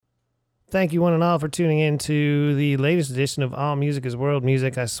Thank you one and all for tuning in to the latest edition of All Music is World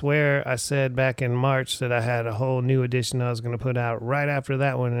Music. I swear I said back in March that I had a whole new edition I was going to put out right after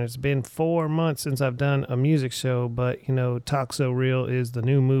that one. And it's been 4 months since I've done a music show, but you know, Talk So Real is the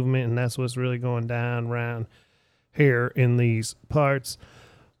new movement, and that's what's really going down around here in these parts.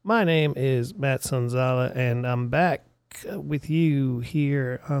 My name is Matt Sonzala, and I'm back with you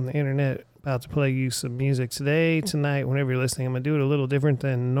here on the internet, about to play you some music tonight, whenever you're listening. I'm going to do it a little different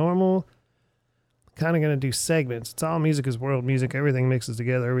than normal. Kind of going to do segments. It's All Music is World Music. Everything mixes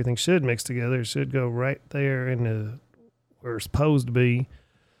together. Everything should mix together. It should go right there into where it's supposed to be.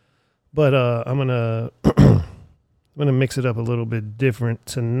 But I'm gonna mix it up a little bit different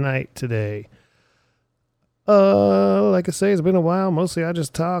today. Like I say, it's been a while. Mostly I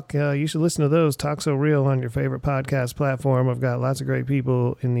just talk. You should listen to those. Talk So Real on your favorite podcast platform. I've got lots of great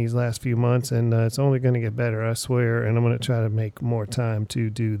people in these last few months, and it's only going to get better, I swear. And I'm going to try to make more time to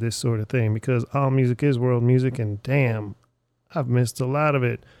do this sort of thing, because all music is world music, and damn, I've missed a lot of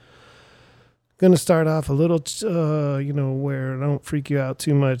it. Going to start off a little, where I don't freak you out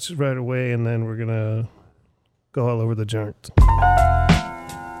too much right away, and then we're going to go all over the joint.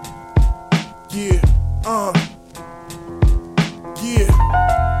 Yeah.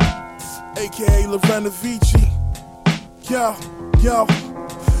 AKA Lorena Vici. Yo.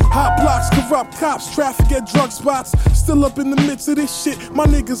 Hot blocks, corrupt cops, traffic at drug spots. Still up in the midst of this shit. My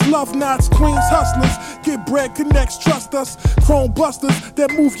niggas love knots, Queens hustlers. Get bread, connects, trust us. Chrome busters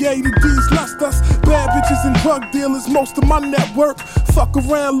that move your A to D's, lust us. Bad bitches and drug dealers, most of my network. Fuck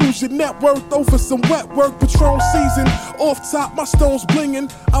around, lose your net worth over some wet work. Patron season, off top, my stones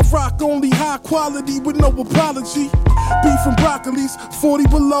blingin'. I rock only high quality with no apology. Beef and broccolis, 40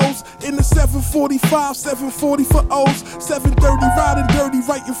 belows. In the 745, 740 for O's. 730 riding dirty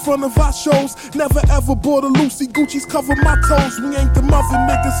right in front of our shows. Never ever bought a Lucy, Gucci's cover my toes. We ain't the mother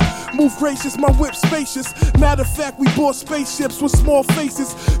niggas. Move gracious, my whip spacious. Matter of fact, we bought spaceships with small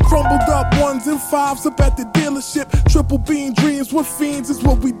faces. Crumbled up 1s and 5s up at the dealership. Triple beam dreams with fiends is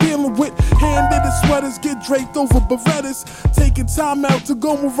what we dealing with. Hand-knitted sweaters get draped over Berettas. Taking time out to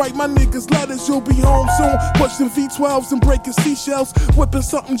go and write my niggas letters. You'll be home soon, pushing V12s and breaking seashells. Whipping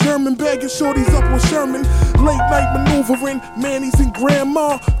something German, bagging shorties up with Sherman. Late night maneuvering, Manny's and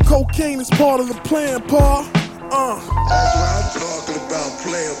Grandma. Cocaine is part of the plan, Pa. That's what I'm talking about,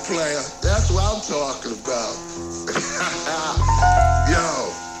 player. That's what I'm talking about.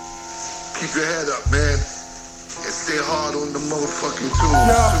 Yo, keep your head up, man. And stay hard on the motherfucking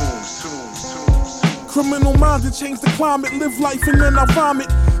tunes. Criminal minded, change the climate, live life and then I vomit.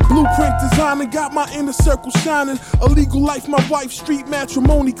 Blueprint designing, got my inner circle shining. Illegal life, my wife, street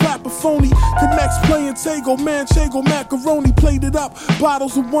matrimony, clapper phony. Connects playing Tego, Manchego, macaroni, plated up.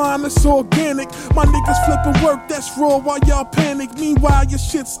 Bottles of wine, that's organic. My niggas flipping work, that's raw while y'all panic. Meanwhile, your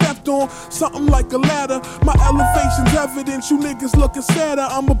shit stepped on, something like a ladder. My elevation's evident, you niggas looking sadder.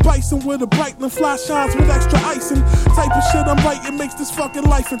 I'm a bison with a Breitling, fly shines with extra icing. Type of shit I'm writing makes this fucking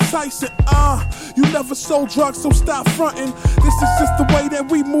life enticing. You never sold drugs, so stop fronting. This is just the way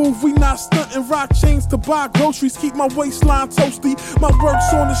that we move. We not stunting, rock chains to buy groceries, keep my waistline toasty. My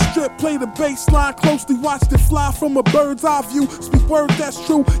work's on the strip, play the bass line closely. Watched it fly from a bird's eye view. Speak word, that's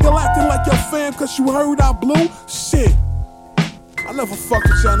true. Y'all acting like your fam cause you heard I blew? Shit, I never fuck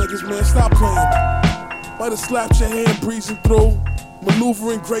with y'all niggas, man, stop playing. Might have slapped your hand breezing through,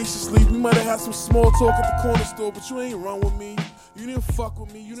 maneuvering graciously. We might have had some small talk at the corner store, but you ain't run with me. You didn't fuck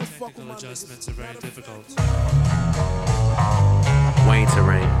with me, you didn't fuck with my adjustments niggas. are very difficult. Wayne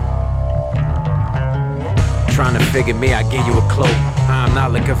Terrain. Trying to figure me, I give you a clue. I'm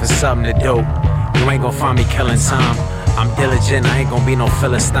not looking for something to do. You ain't gonna find me killing time. I'm diligent, I ain't gonna be no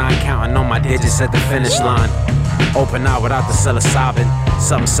Philistine. Counting on my digits at the finish line. Open out without the psilocybin.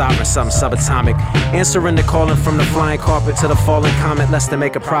 Something sovereign, something subatomic. Answering the calling from the flying carpet to the falling comet. Less to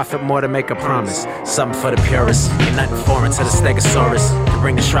make a profit, more to make a promise. Something for the purists, ain't nothing foreign to the stegosaurus. To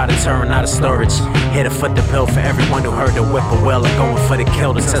bring the shroud of Turin out of storage. Here to foot the bill for everyone who heard the whippoorwill. And going for the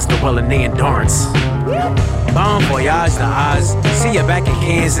kill to test the will and the endurance. Bon voyage to Oz. See you back in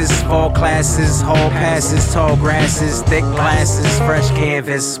Kansas. Fall classes, hall passes, tall grasses, thick glasses, fresh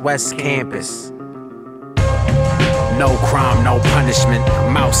canvas, West Campus. No crime, no punishment.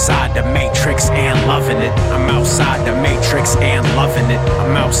 I'm outside the matrix and loving it. I'm outside the matrix and loving it.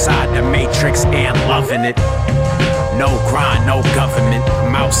 I'm outside the matrix and loving it. No grind, no government.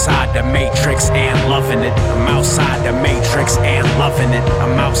 I'm outside the matrix and loving it. I'm outside the matrix and loving it.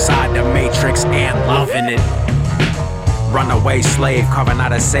 I'm outside the matrix and loving it. Runaway slave carving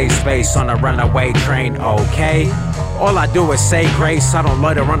out a safe space on a runaway train, okay? All I do is say grace. I don't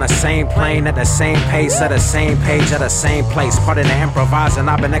loiter on the same plane, at the same pace, at the same page, at the same place. Part of the improvising,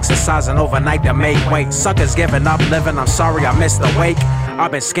 I've been exercising overnight to make weight. Suckers giving up living, I'm sorry I missed the wake.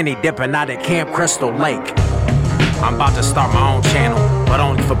 I've been skinny dipping out at Camp Crystal Lake. I'm about to start my own channel, but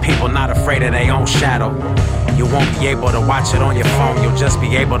only for people not afraid of their own shadow. You won't be able to watch it on your phone, you'll just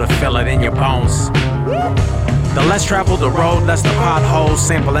be able to feel it in your bones. The less traveled the road, less the potholes.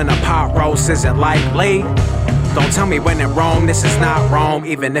 Sampling a pot roast isn't likely. Don't tell me when in Rome, this is not Rome.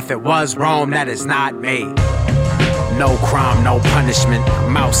 Even if it was Rome, that is not me. No crime, no punishment.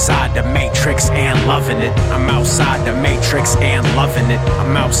 I'm outside the matrix and loving it. I'm outside the matrix and loving it.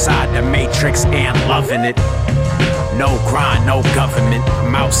 I'm outside the matrix and loving it. No grind, no government.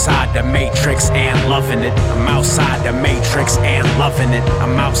 I'm outside the matrix and loving it. I'm outside the matrix and loving it.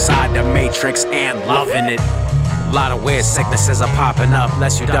 I'm outside the matrix and loving it. A lot of weird sicknesses are popping up.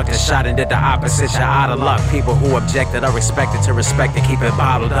 Unless you ducked a shot and did the opposite, you're out of luck. People who objected are expected to respect and keep it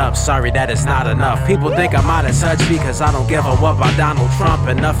bottled up. Sorry, that is not enough. People think I'm out of touch because I don't give a what about Donald Trump.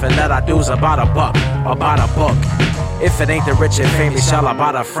 And nothing that I do's about a buck, about a book. If it ain't the rich and famous, y'all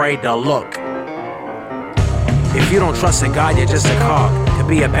about afraid to look. If you don't trust in God, you're just a cog. Could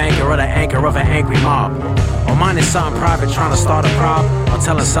be a banker or the anchor of an angry mob. Or mine is something private trying to start a prob. Or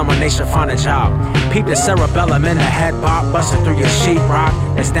telling someone they should find a job. Peep the cerebellum in the head bop. Busting through your sheetrock.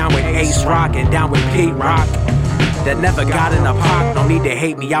 That's down with Ace Rock and down with Pete Rock. That never got in a pock. No need to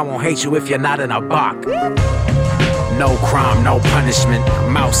hate me, I won't hate you if you're not in a box. No crime, no punishment.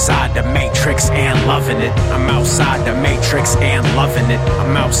 I'm outside the matrix and loving it. I'm outside the matrix and loving it.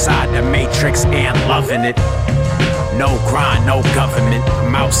 I'm outside the matrix and loving it. No grind, no government.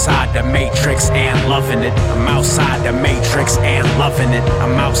 I'm outside the matrix and loving it. I'm outside the matrix and loving it.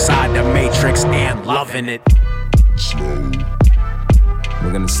 I'm outside the matrix and loving it. Slow.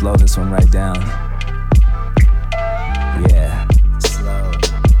 We're gonna slow this one right down. Yeah, slow.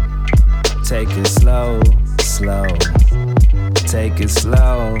 Take it slow, slow. Take it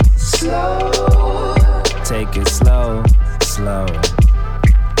slow, slow. Take it slow, slow.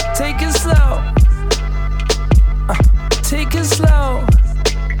 Take it slow. Take it slow.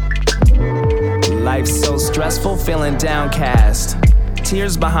 Life's so stressful, feeling downcast.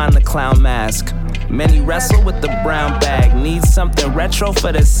 Tears behind the clown mask. Many wrestle with the brown bag. Need something retro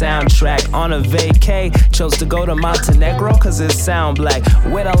for the soundtrack. On a vacay, chose to go to Montenegro cause it sound black.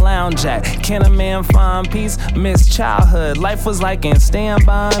 With a lounge at, can a man find peace? Miss childhood, life was like in Stand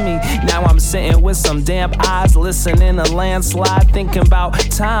By Me. Now I'm sitting with some damp eyes, listening to landslide, thinking about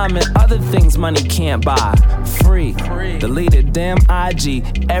time and other things money can't buy. Free, deleted damn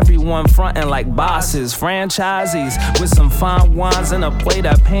IG. Everyone frontin' like bosses, franchisees, with some fine wines and a plate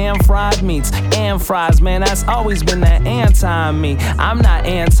of pan-fried meats and fries, man, that's always been that anti-me. I'm not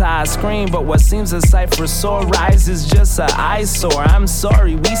anti-screen, but what seems a sight for sore eyes is just an eyesore. I'm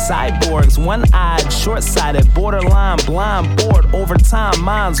sorry, we cyborgs, one-eyed, short-sighted, borderline, blind, bored. Over time,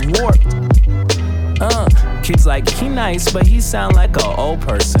 mine's warped. Kids like, he nice, but he sound like a old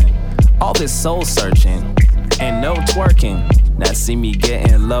person. All this soul searching and no twerking. Now see me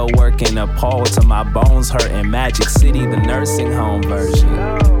getting low, working a pole till my bones hurting. Magic City, the nursing home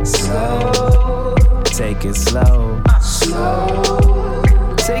version. Slow, take it slow. Slow,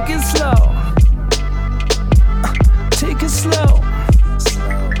 take it slow. Take it slow.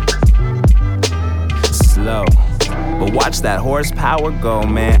 Slow. But watch that horsepower go,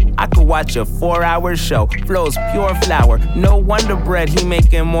 man. I could watch a 4-hour show. Flows pure flour. No wonder bread, he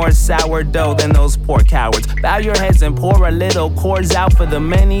making more sourdough than those poor cowards. Bow your heads and pour a little chords out for the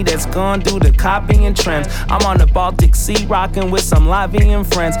many that's gone through the copying trends. I'm on the Baltic Sea rocking with some Latvian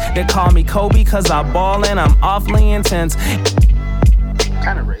friends. They call me Kobe cause I ball and I'm awfully intense.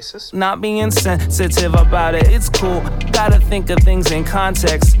 Kinda racist. Not being sensitive about it, it's cool. Gotta think of things in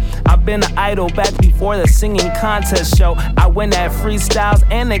context. I've been an idol back before the singing contest show. I win at freestyles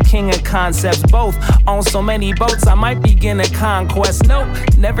and the king of concepts. Both on so many boats, I might begin a conquest. Nope,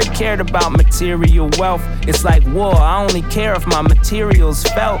 never cared about material wealth. It's like war, I only care if my material's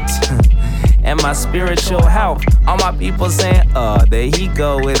felt. And my spiritual health. All my people saying, oh, there he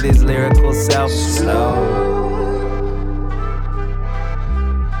go with his lyrical self. Slow.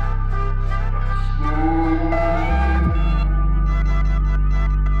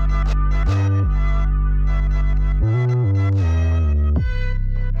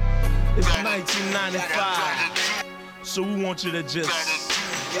 It's 1995, so we want you to just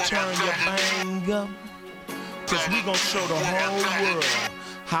turn your bang up, cause we gon' show the whole world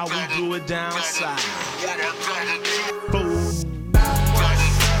how we do it down south. Boom.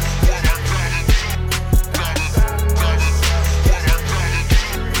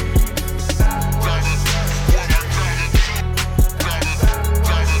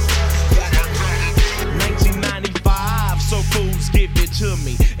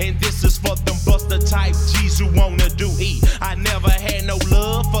 And this is for them buster type G's who wanna do E. I never had no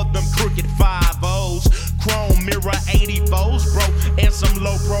love for them crooked 5-0s. Chrome mirror 84s, bro, and some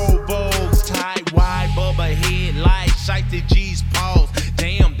low pro Vogues. Tight, wide, bubba head, light, shiesty G's paws.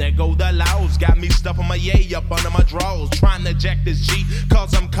 Damn, there go the laws. Got me stuffing my yay up under my drawers. Trying to jack this G,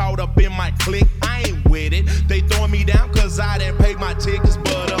 cause I'm caught up in my clique. I ain't with it. They throwing me down cause I didn't pay my tickets.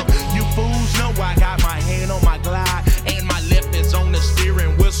 But you fools know I got my hand on my glide. And my left is on the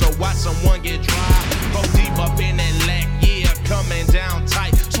steering wheel, so watch someone get dry. Go deep up in that lack, yeah, coming down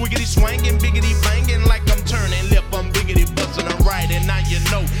tight. Swiggity swanging, biggity banging like I'm turning lip. I'm biggity busting them right, and now you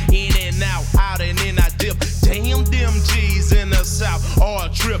know, in and out and in I dip. Damn, them G's in the south, all a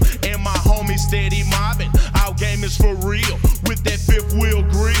trip. And my homie steady mobbing. Our game is for real, with that fifth wheel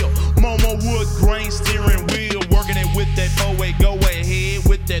grill. Momo wood grain steering wheel, working it with that 4-way go ahead.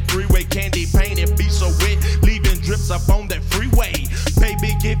 With that 3-way candy painted, be so wet, leaving drips up on that freeway.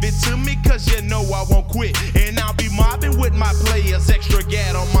 Baby, give it to me, cause you know I won't quit. And I'll be mobbing with my players, extra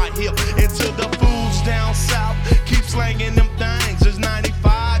gat on my hip. Until the fools down south keep slanging them things. It's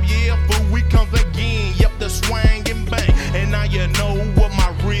 95, yeah, fool, we come again. Yep, the swang and bang. And now you know what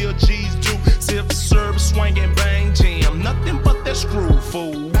my real G's do. Sip, serve, swing and bang, jam. Nothing but that screw,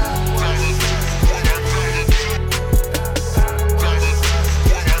 fool.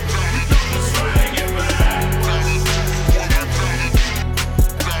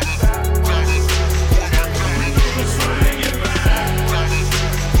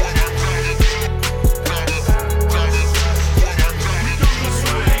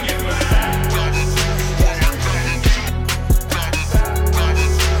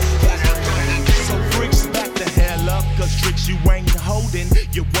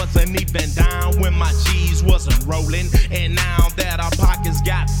 You wasn't even down when my G's wasn't rolling. And now that our pockets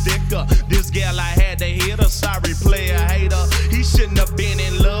got thicker, this gal I had to hit her. Sorry, player hater. He shouldn't have been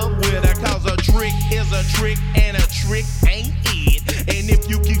in love with her, cause a trick is a trick and a trick ain't it. And if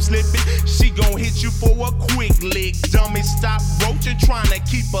you keep slipping, she gon' hit you for a quick lick. Dummy, stop roaching, trying to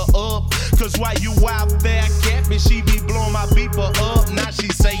keep her up. Cause while you out there capping, she be blowing my beeper up. Now she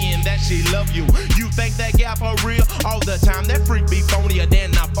saying that she love you. You think that gal for real? All the time that freak be phonier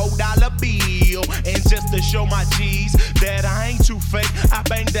than a $4 bill. And just to show my G's that I ain't too fake, I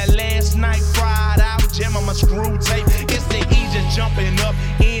banged that last night, fried out, jam on my screw tape. It's the easy jumping up,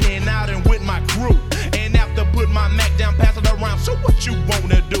 in and out, and with my crew. And after put my Mac down, pass it around. So what you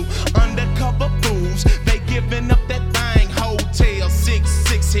wanna do? Undercover fools, they giving up that thing. Hotel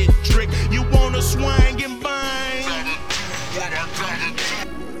 6-6 hit trick. You wanna swing and bang?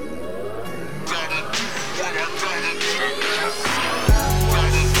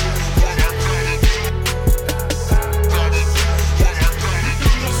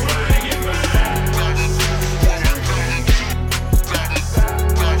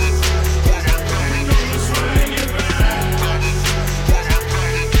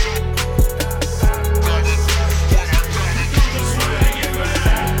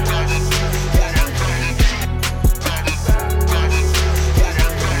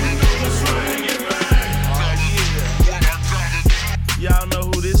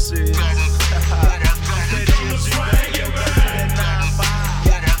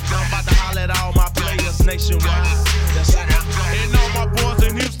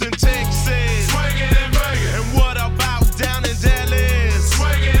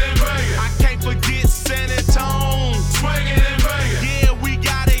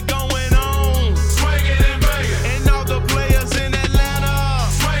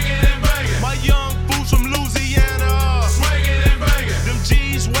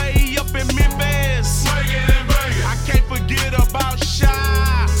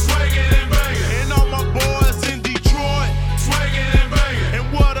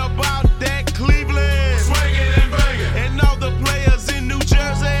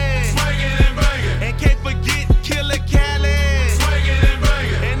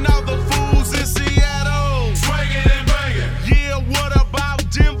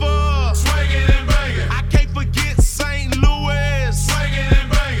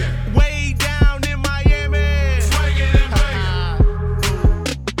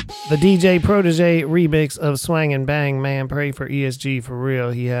 The DJ Protege remix of Swang and Bang, man. Pray for ESG for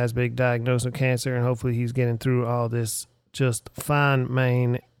real. He has big diagnosis of cancer, and hopefully he's getting through all this just fine,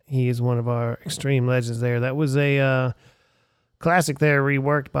 man. He is one of our extreme legends there. That was a classic there,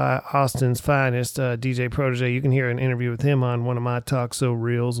 reworked by Austin's finest, DJ Protege. You can hear an interview with him on one of my Talk So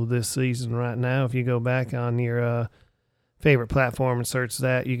Reels of this season right now. If you go back on your favorite platform and search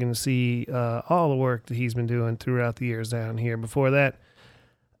that, you can see all the work that he's been doing throughout the years down here. Before that,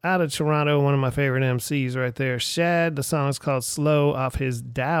 out of Toronto, one of my favorite MCs right there, Shad. The song is called Slow off his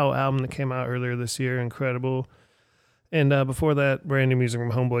Dow album that came out earlier this year. Incredible. And before that, brand new music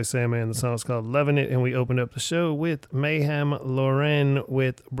from Homeboy Sandman. The song is called Lovin' It. And we opened up the show with Mayhem Lauren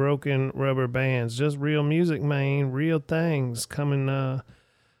with Broken Rubber Bands. Just real music, man. Real things coming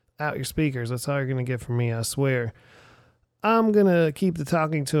out your speakers. That's all you're going to get from me, I swear. I'm going to keep the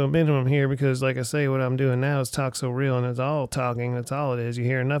talking to a minimum here because, like I say, what I'm doing now is talk so real, and it's all talking. That's all it is. You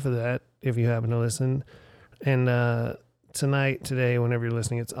hear enough of that if you happen to listen. And today, whenever you're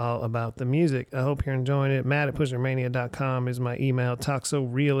listening, it's all about the music. I hope you're enjoying it. Matt@pushermania.com is my email. Talk so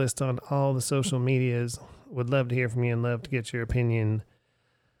realist on all the social medias. Would love to hear from you and love to get your opinion.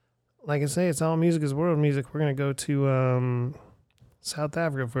 Like I say, it's all music is world music. We're going to go to South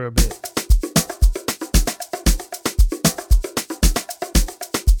Africa for a bit.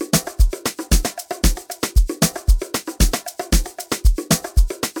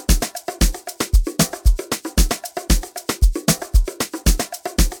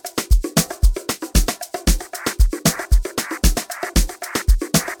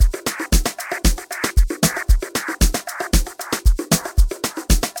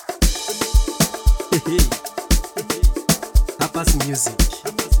 Papa's music.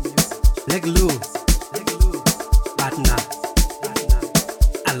 Leg loose. Partner.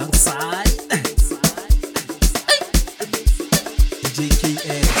 Alongside DJ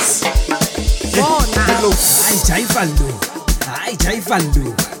KS. I jive low. I jive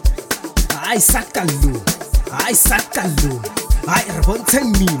low. I saka low. I saka low. I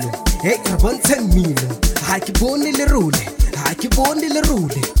rabonten mino. Hey rabonten mino. I keep on the road. I keep on the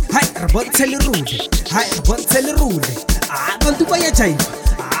road. I rabonten the road. I rabonten the road. Abantu bayajiva,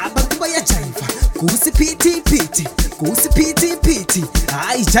 abantu bayajiva. Kusi piti piti, kusi piti piti.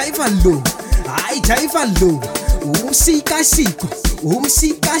 Ai jiva low, ai jiva low. Umshika shiko,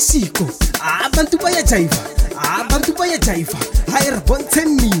 umshika shiko. Abantu bayajiva, abantu bayajiva. Hai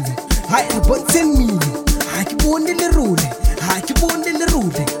rabonten mino, hai rabonten mino. Hai kibonde le rule, hai kibonde le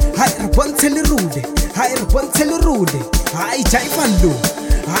rule. Hai rabonten le rule, hai rabonten le rule. Ai jiva low,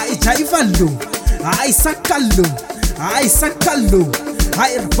 ai jiva low. Ai saka low. I sakalo,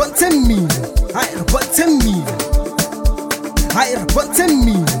 I rabonten me, I rabonten me, I rabonten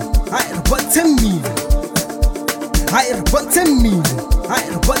me, I rabonten me, I rabonten me, I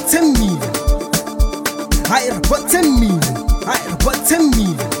rabonten me, I rabonten me, I rabonten me,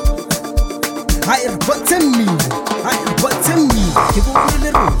 I rabonten me, I rabonten me. Keep on the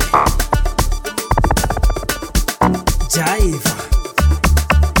road, jive.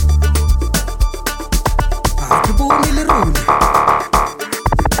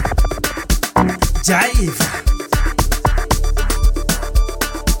 Jive.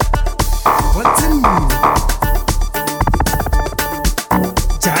 What's in me?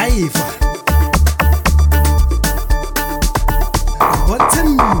 Jive. What's in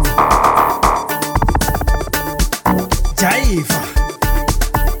me? Jive.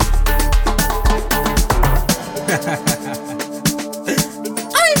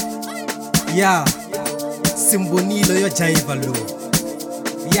 Yeah. Simbonilo yo jive lo.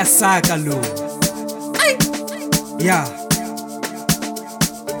 Ya saka lo. Yeah.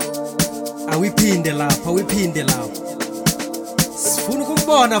 Awiphinde lapha, awiphinde lapha. Sifuna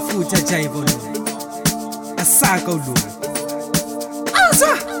ukubona futhi ajive lo. Asaka lo.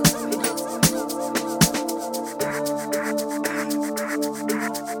 Asa.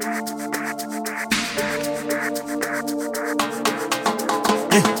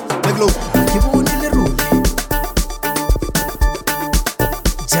 Leglo. Kibone le rule.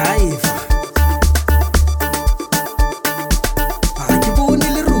 Jive.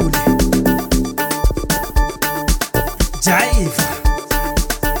 Jive.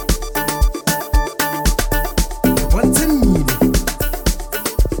 What's in me?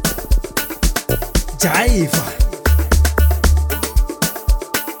 Jive.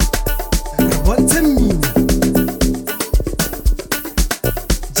 What's in me?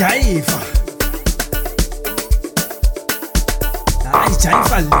 Jive. I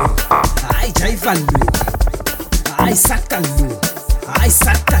jive low. I jive low. I saka low. I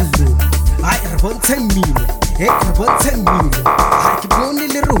saka low. I rabonten me. Hey, rabonten mino. I keep on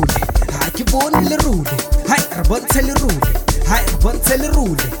the road. I keep on the road. Hi, rabonten the road. Hi, rabonten the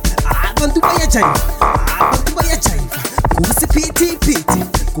road. Abantu bayajiva. Abantu bayajiva. Kusi piti piti.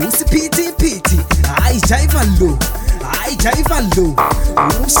 Kusi piti piti. I jive low. I jive low.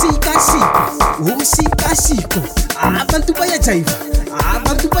 Umshika shiko. Umshika shiko. Abantu bayajiva.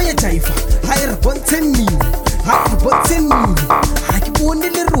 Abantu bayajiva. Hi, rabonten mino. Hi, rabonten mino. I keep on the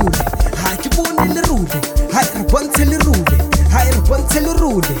road. I keep on the road. Hi, rabonten the road. hai re bontshe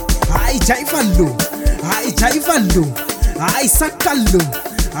lerole, hai jaiva lo, hai jaiva lo, hai sakalo,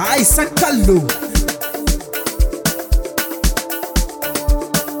 hai sakalo.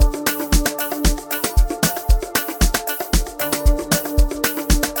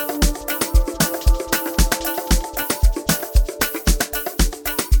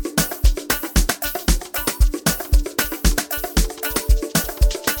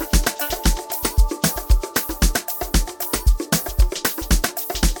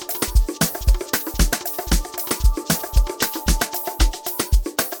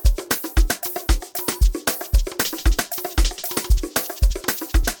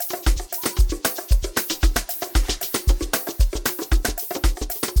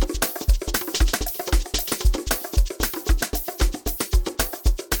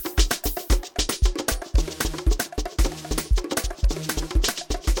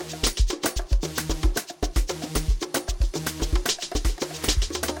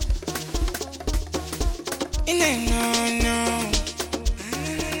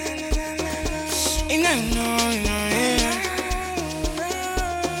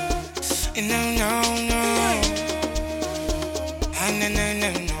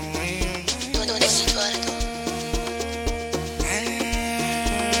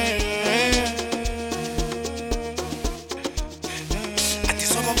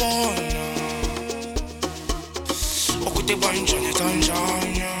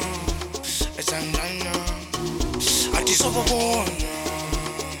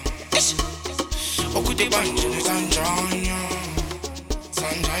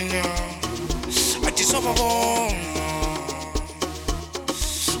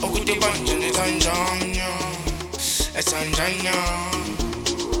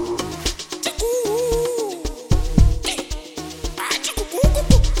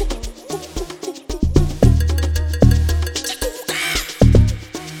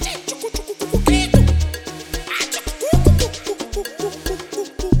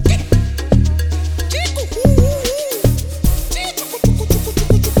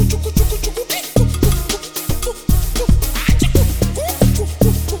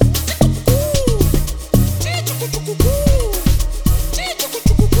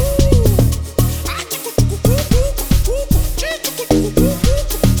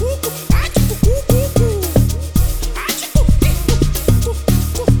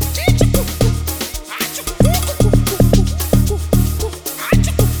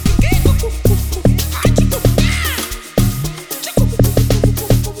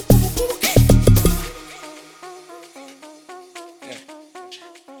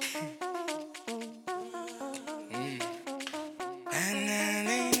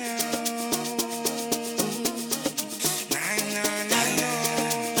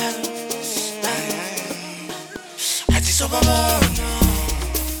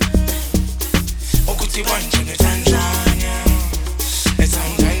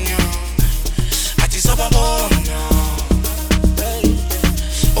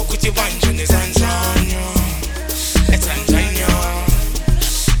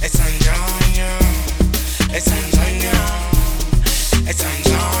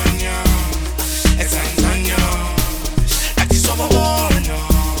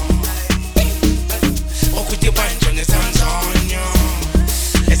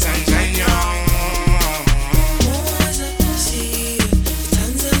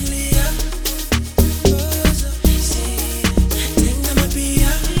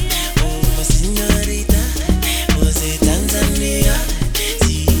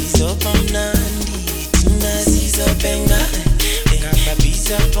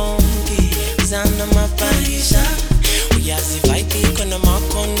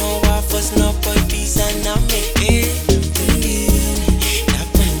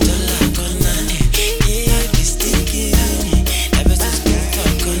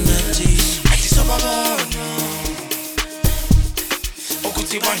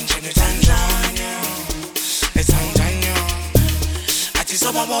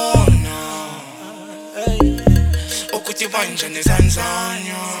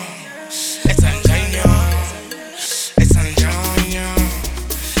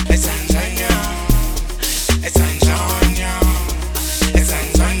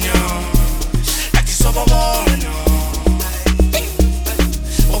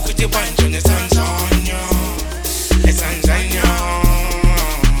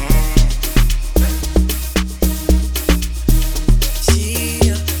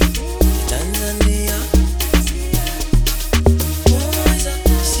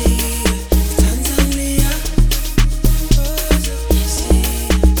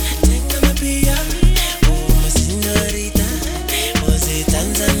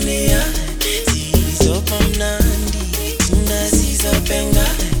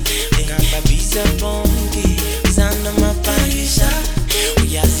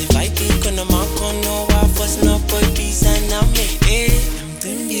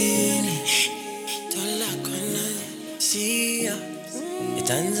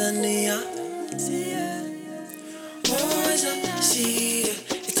 Tanzania. Oza, Sia,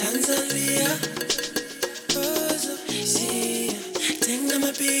 Tanzania. Oza, Sia, tenga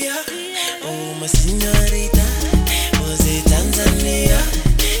mapia. Oh, my señorita. Oza, Tanzania.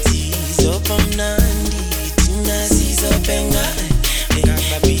 Sizo pamnandi, tina sizo penga.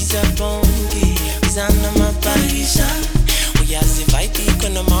 Kaba bisa bongi, bizana mapaisha. Oyazi vibe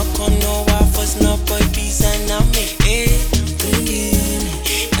kuna makono wafos no boy bisa na me. Tungini,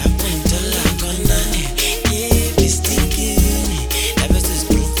 na punta la konani. Bistikini, na beses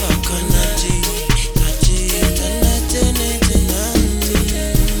proof konani. Kachi, tana tene tenandi.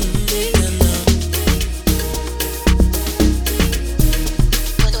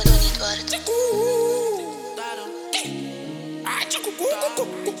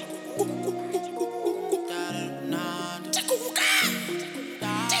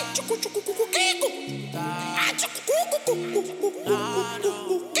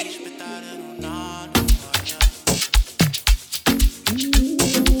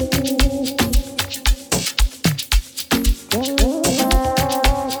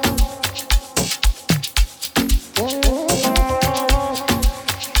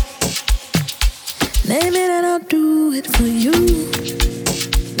 Name it and I'll do it for you.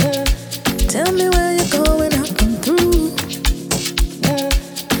 Tell me where you're going, I'll come through.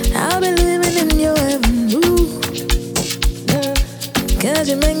 I'll be living in your avenue. Cause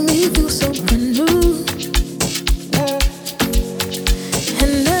you make me feel so brand new.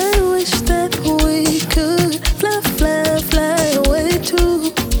 And I wish that we could fly, fly, fly away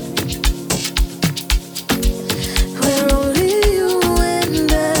too. Where only you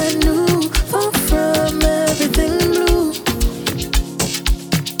and I knew, far from everything blue.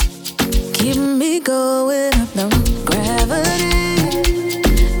 Keep me going up, no gravity,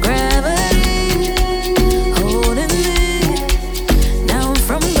 gravity, holding me down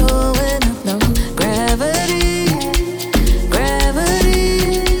from going up, no gravity, gravity,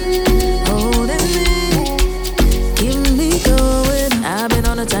 holding me, keep me going. I've been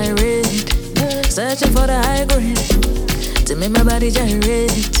on a tirade, searching for the high grade to make my body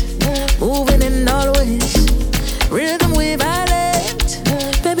gyrate, moving in all ways, rhythm we violate.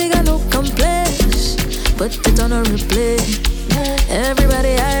 Baby got no complaints, put it on a replay.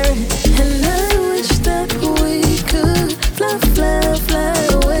 Everybody irate, and I wish that we could fly, fly, fly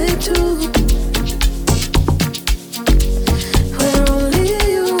away too. Where only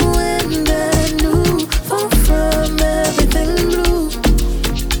you and I knew, far from everything blue.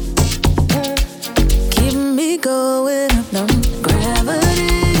 Keep me going up, no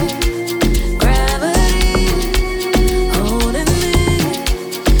gravity, gravity, holding me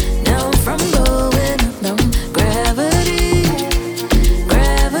down from going up, no gravity,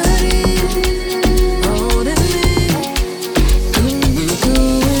 gravity,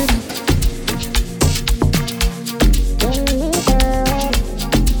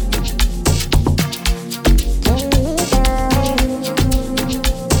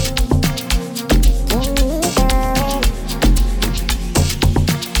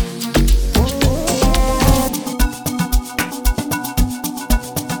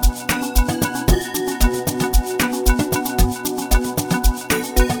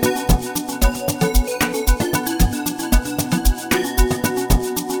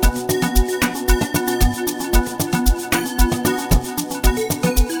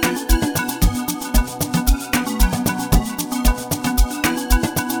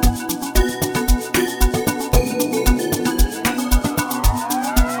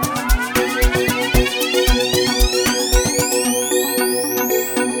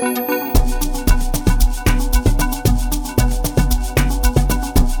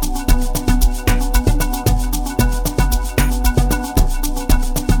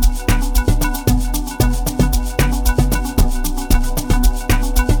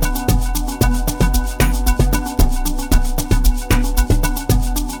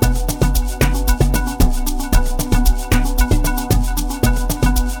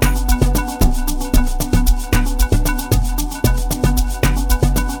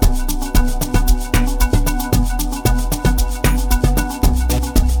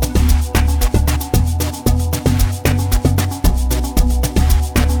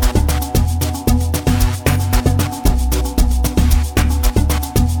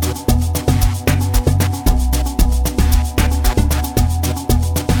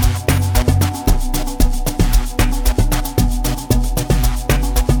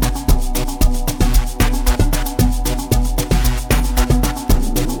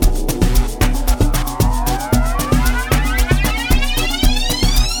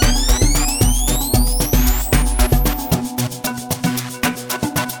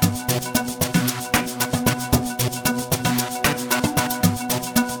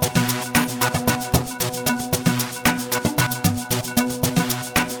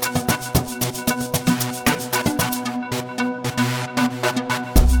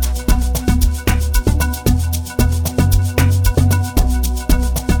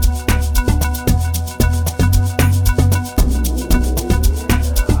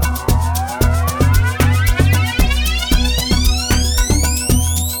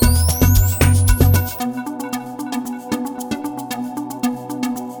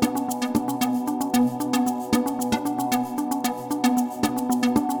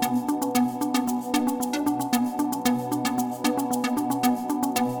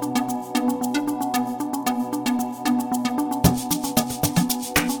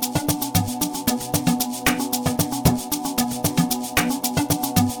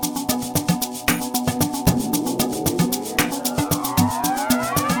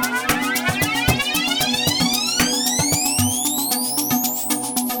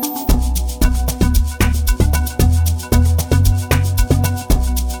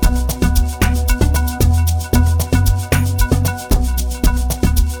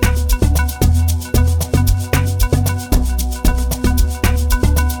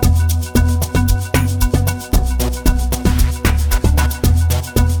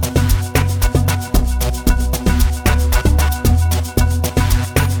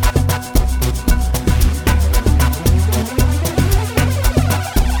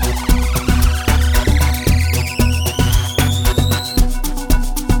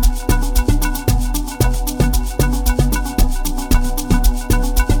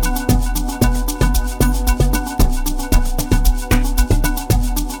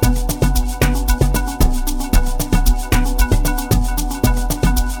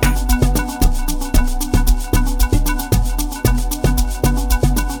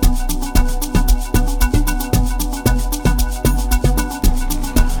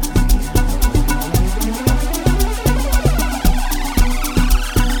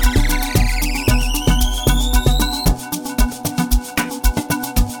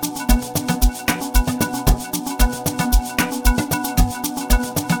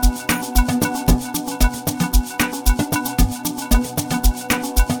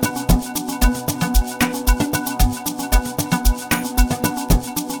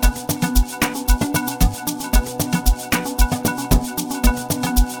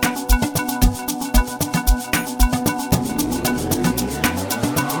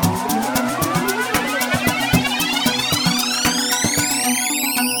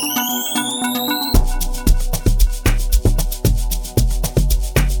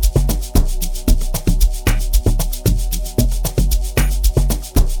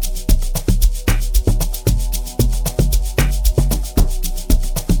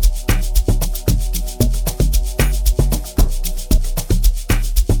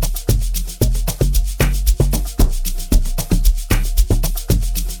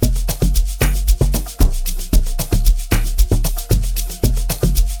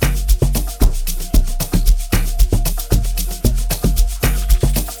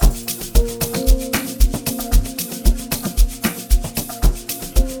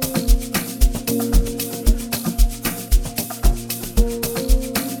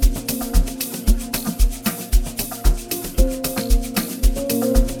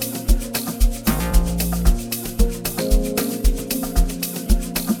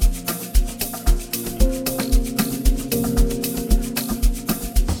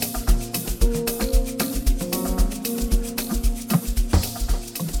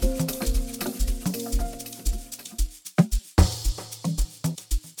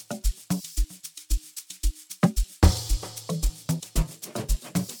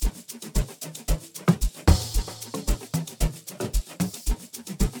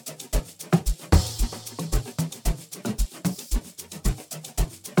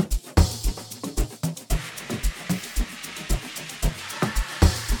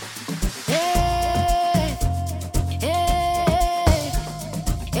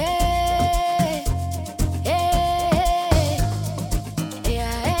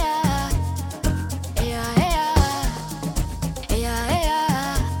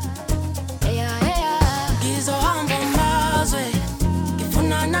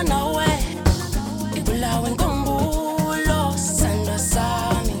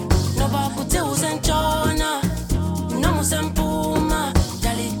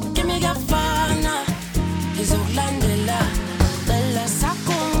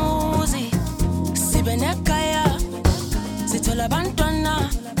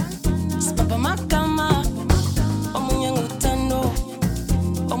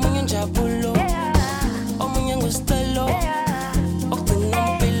 injabulo omunye ngusicelo ogcina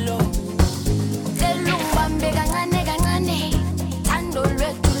impilo cela ungibambe kancane kancane thando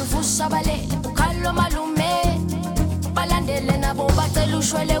lwethu luvusabalele bukhalo malume balandele nabo bacela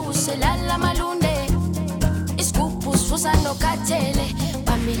ushwele uselala malunde isigubhu sivusa nokhathele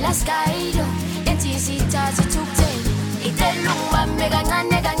bamila skayilo enthi sithathe thukuthele icela ungibambe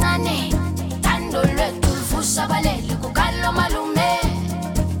kancane kancane thando lwethu luvusabalele bukhalo malume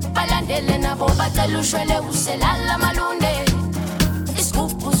balandele nabo bacela ushwele uselala malunde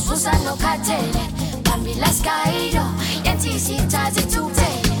isigubhu sivusa nokhathele bamila skayilo enthi sithathe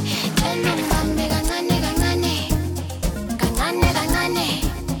thukuthele cela ungibambe kancane kancane kancane kancane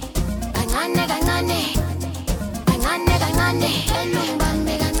kancane kancane kancane kancane cela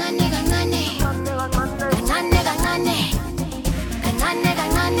ungibambe kancane kancane kancane kancane kancane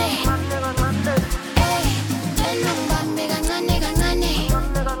kancane eh cela ungibambe kancane kancane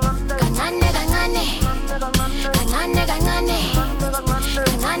kancane kancane kancane kancane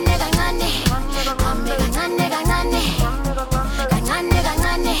kancane kancane bambe kancane kancane kancane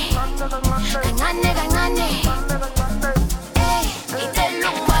kancane kancane kancane eh icela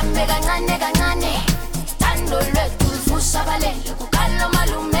ungibambe kancane kancane thando lwethu luvusabalele bukhalo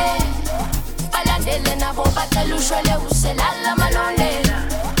malume balandele nabo bacela ushwele uselala malonde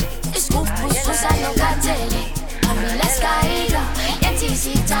isigubhu sivusa nokhathele bamila skayilo yenthi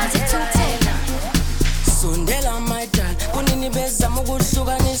sithathe thukuthele sondela my dad kunini bezama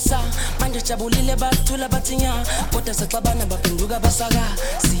ukuhlukanisa manje jabulile bathula bathinya kodwa sexabana baphenduka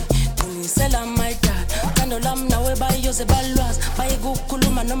basakazi qinisela my dad thando lami nawe bayoze balwazi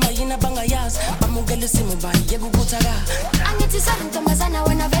bayekukhuluma noma yini abangayazi bamukela isimo bayeke ukuthaka angithi sarintombazana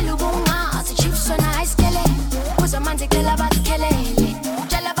wena vele ubungazi chiefs wena ayisikele uzamanzi cela bakhelele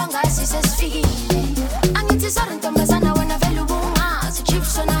tshela bangazi sesifikile angithi sarintombazana wena vele ubungazi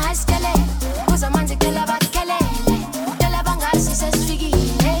chiefs wena ayisikele uzamanzi cela bakhelele tshela bangazi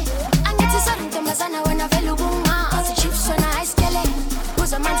sesifikile angithi sarintombazana wena vele ubungazi chiefs wena ayisikele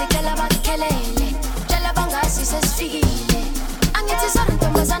uzamanzi cela bakhelele tshela bangazi sesifikile angithi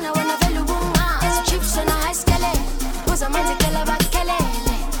sarintombazana wena vele ubungazi chiefs wena ayisikele uzamanzi cela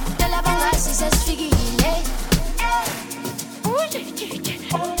bakhelele tshela bangazi sesifikile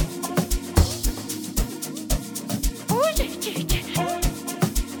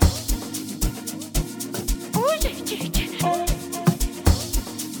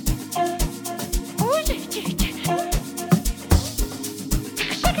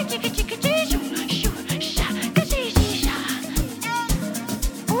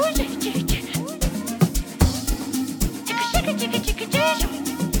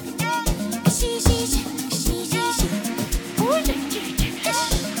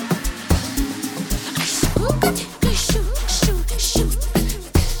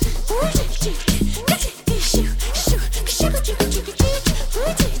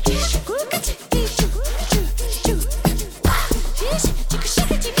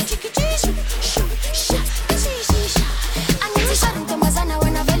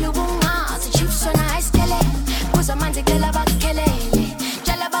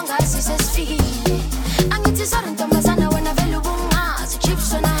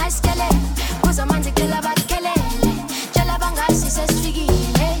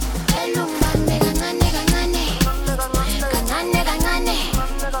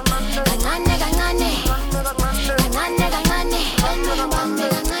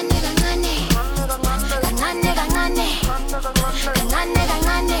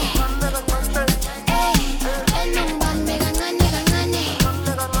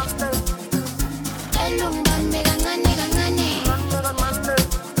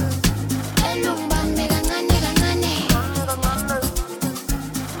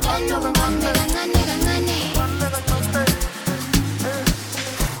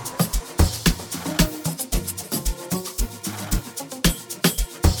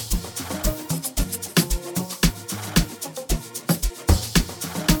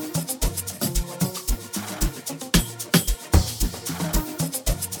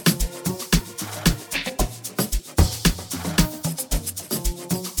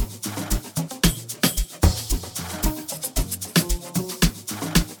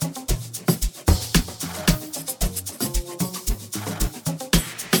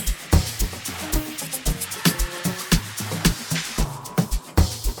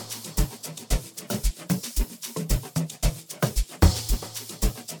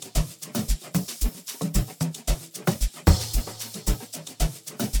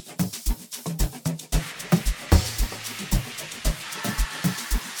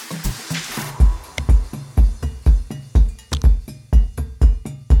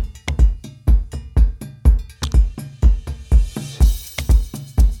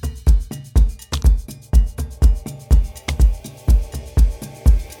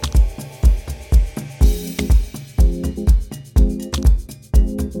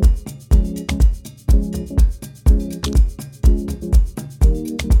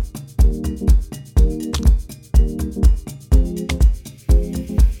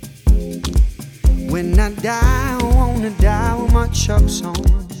Chucks on,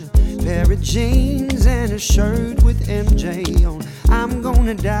 pair of jeans and a shirt with MJ on. I'm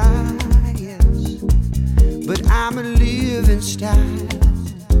gonna die, yes, but I'ma live in style.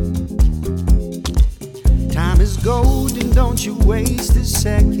 Time is gold and don't you waste a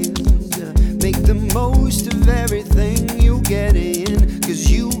second. Make the most of everything you get in, 'cause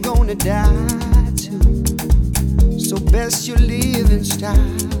you gonna die too. So best you live in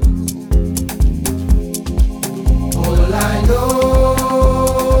style. All I know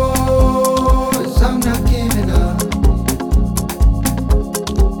is I'm not giving up.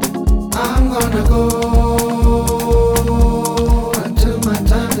 I'm gonna go until my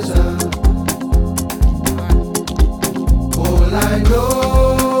time is up. All I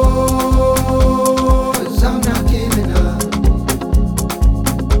know is I'm not giving up.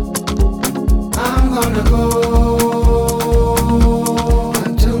 I'm gonna go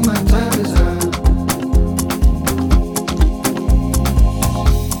until my time is up.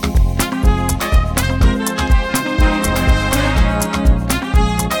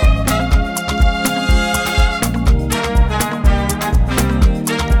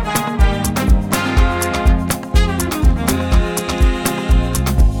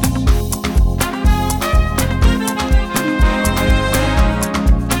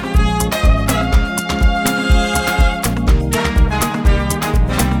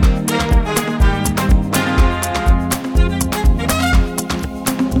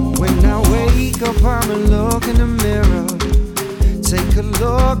 Look in the mirror, take a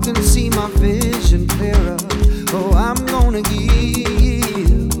look and see my vision clearer. Oh, I'm gonna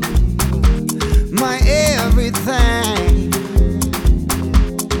give my everything.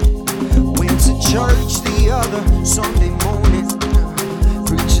 Went to church the other Sunday morning.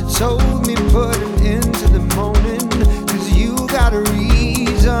 Preacher told me put an end to the moaning, 'cause you got a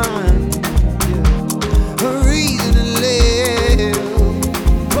reason, yeah, a reason to live.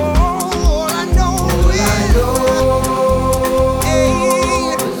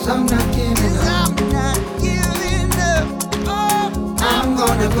 I'm not giving up. I'm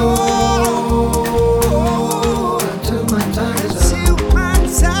gonna go until my time is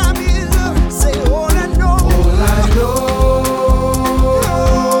up. Say all I know. All I know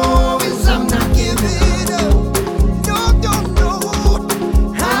is I'm not giving up. No.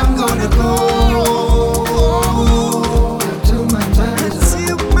 I'm gonna go until my time is up.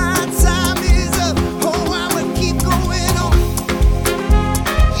 Until my time is up. Oh, I'ma keep going on.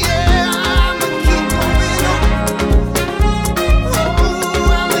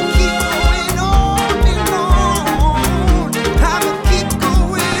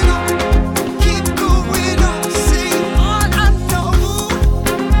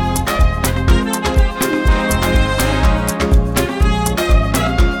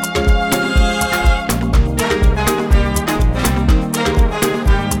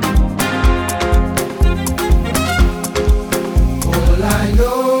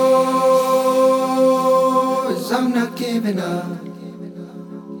 I'm not giving up.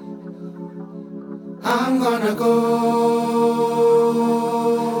 I'm gonna go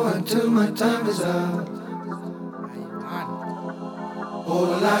until my time is up.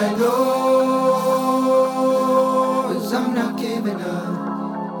 All I know is I'm not giving up.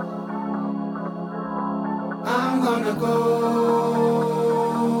 I'm gonna go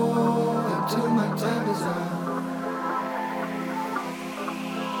until my time is up.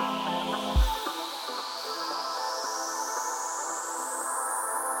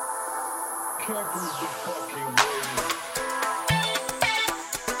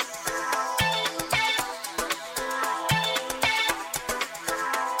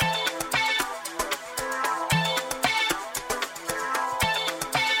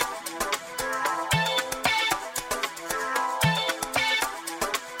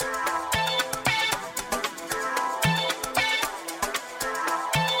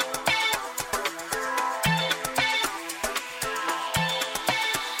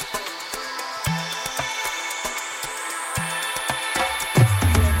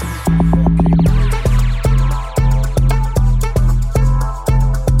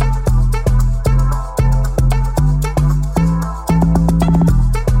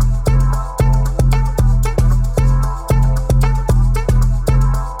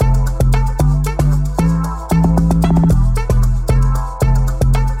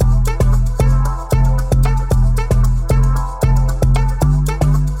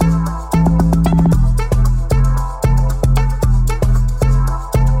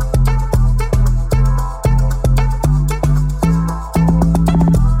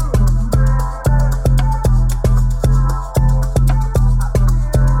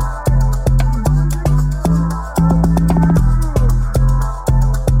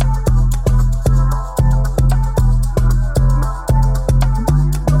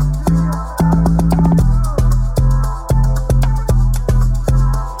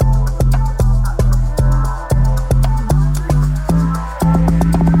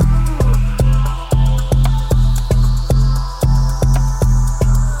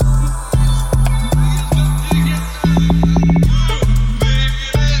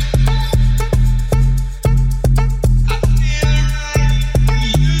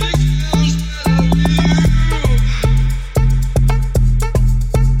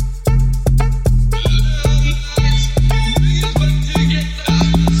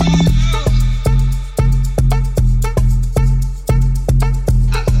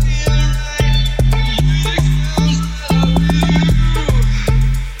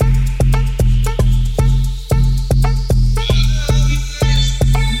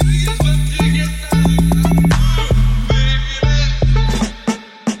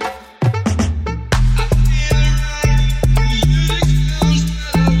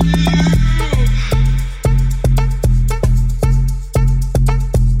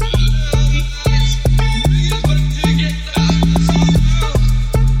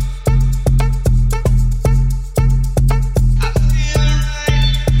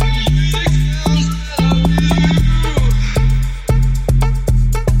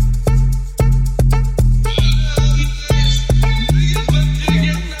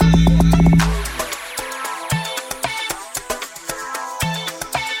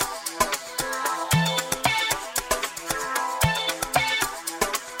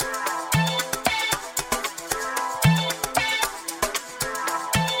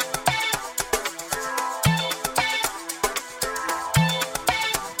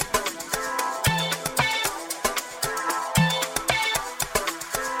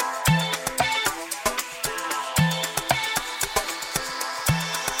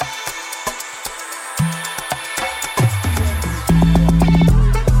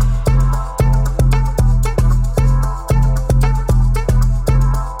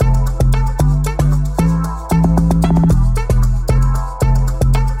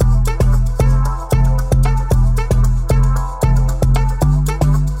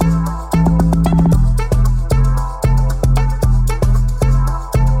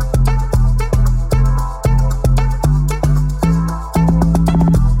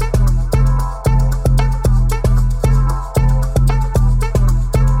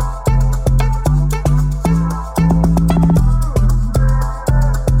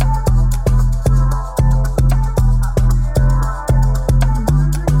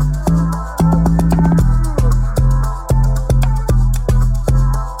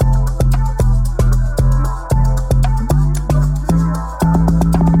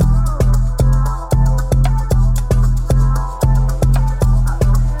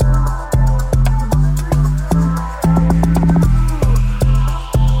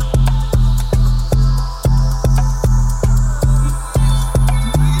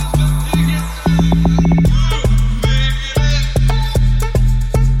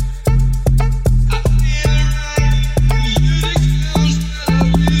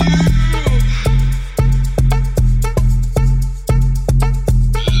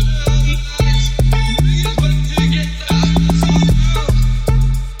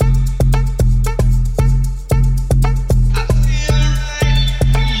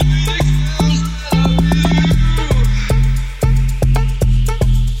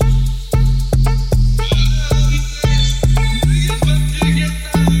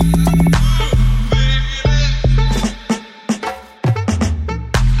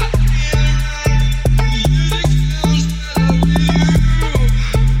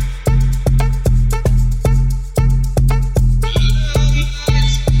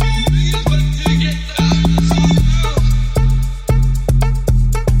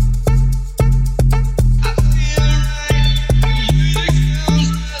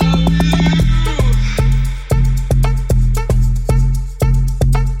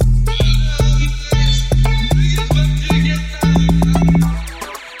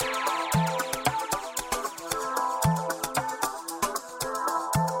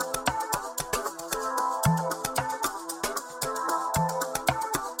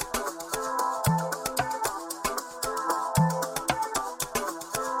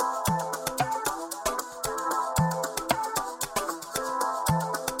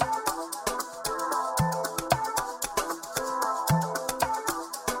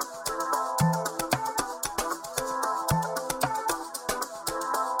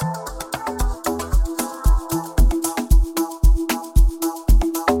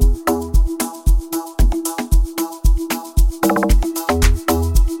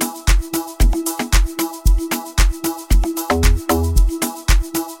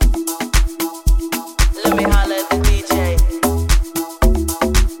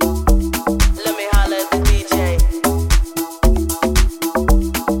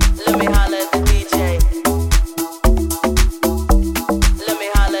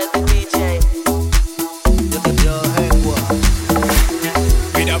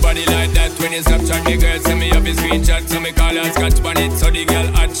 So the girl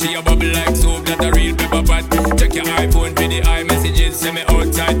hot, she a bubble like soap, that a real pepper pot. Check your iPhone for the iMessages. Send me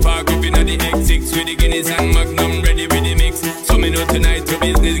outside park up in the X6 with the Guinness and Magnum ready with the mix. So me know tonight your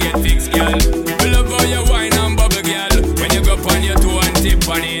business get fixed, girl. We love how you wine and bubble, girl. When you go on your toe and tip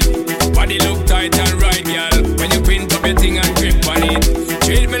on it. Body look tight and right, girl. When you quint up your thing and grip on it.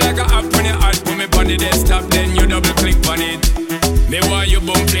 Treat me like a app when you hot. Put me on the desktop, then you double click on it. Me want you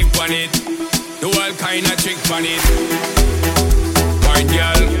bum click on it. Do all kind of trick on it. Wine,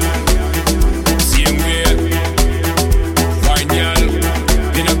 girl. Same way. Wine, girl.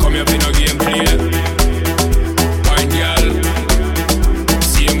 You know come here, you know game play. Wine, girl.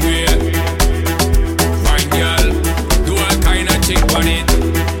 Same way. Wine, girl. Do all kind of trick on it.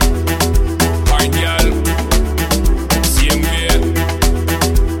 Wine, girl. Same way.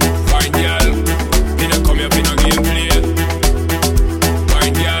 Wine, girl. You know come here, you know game play.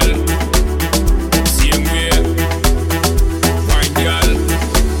 Wine, girl. Same way. Wine, girl.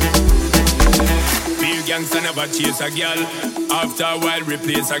 Real gangsta never chase a girl. After a while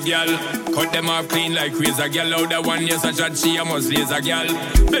replace a girl. Cut them off clean like razor girl. Out the one yes a chat she a must laser girl.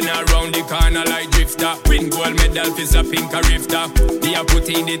 Been around the corner like drifter. Win gold medal for a pink a rifter. They a put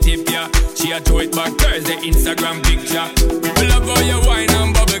in the tip yeah. She a throw it back Thursday Instagram picture. We love how you wine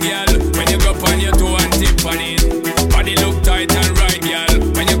and bubble girl. When you go on your toe and tip on it. Body look tight and right girl.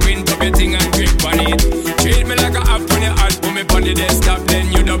 When you quint up your thing and grip on it. Treat me like a app when you hot. Put me on the desktop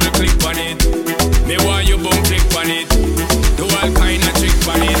then you double click on it. Me want you bum click on it. Do all kind of trick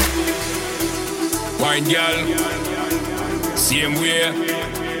on it. Wine girl. Same way.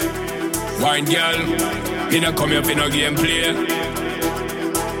 Wine girl. You know come here for no game play.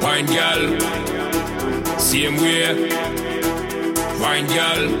 Wine girl. Same way. Wine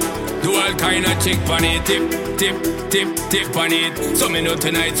girl. Do all kind of trick on it. Tip, tip, tip, tip on it. So me know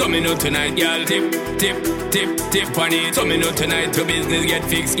tonight, girl. Tip, tip, tip, tip on it. So me know tonight your business get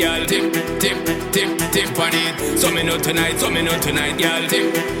fixed, girl. Tip, tip, tip, tip on it. So me know tonight, girl.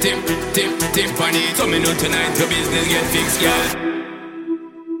 Tip, tip, tip, tip on it. So me know tonight your business get fixed, girl.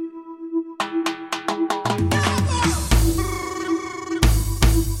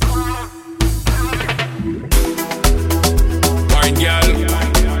 Wine girl.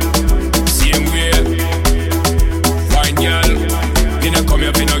 Same way. Wine girl. You know come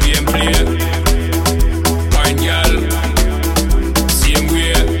here for no game play. Wine girl. Same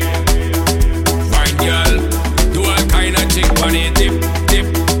way. Wine girl. Do all kind of trick on it. Tip, tip,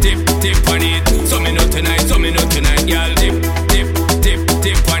 tip, tip on it. So me know tonight, girl. Tip, tip, tip,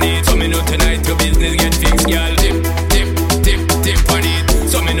 tip on it. So me know tonight your business get fixed, girl. Tip, tip, tip, tip on it.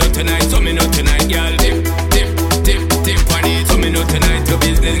 So me know tonight, girl. Tip, tip, tip, tip on it. So me know tonight your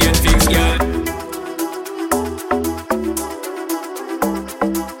business get fixed, girl.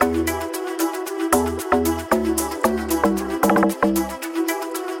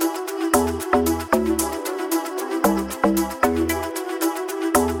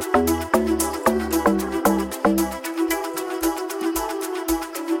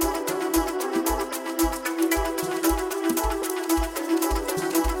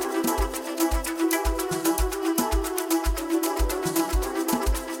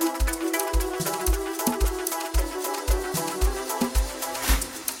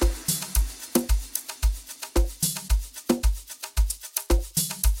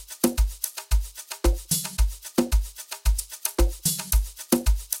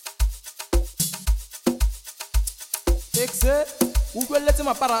 Ou quelle est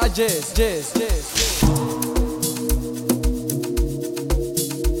ma para jazz.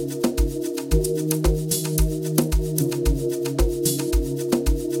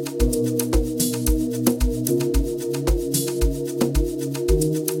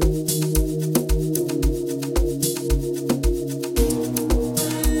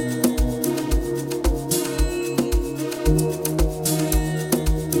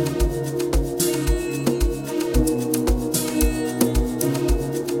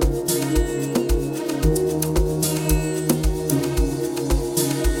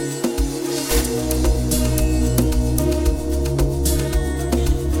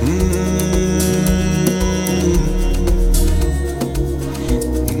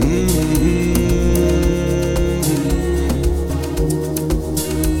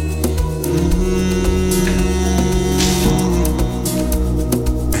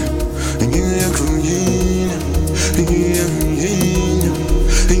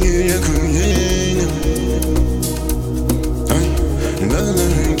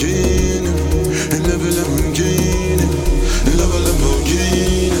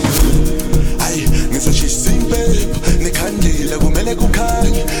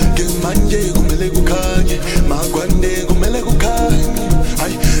 kumele kukhanye, magwande kumele kukhanye.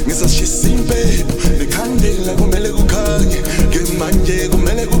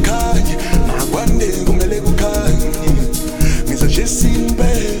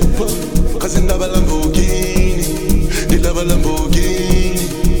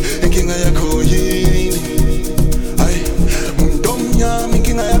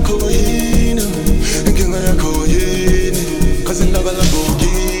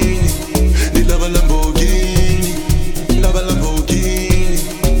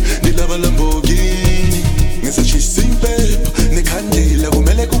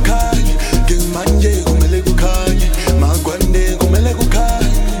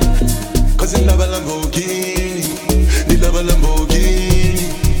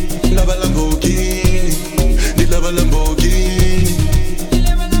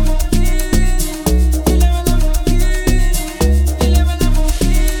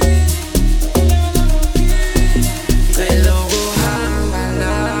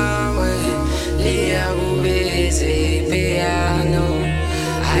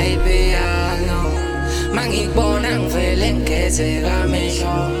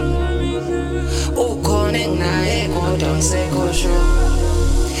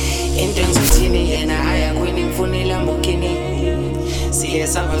 into engizithini yena aya kwini ngifuna iLamborghini siye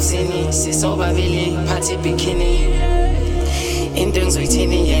sabasini sisobabili phathi bikini into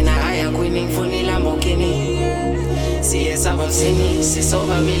engizithini yena aya kwini ngifuna iLamborghini siye sabasini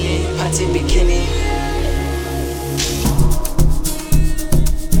sisobabili phathi bikini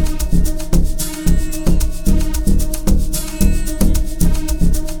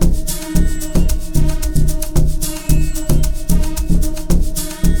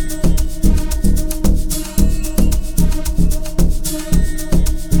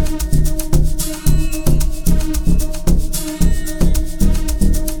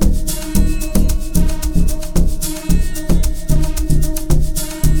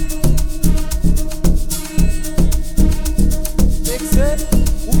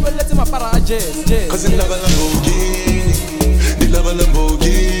Cause in love a Lamborghini, the love a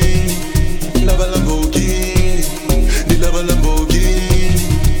Lamborghini, love a Lamborghini, the love a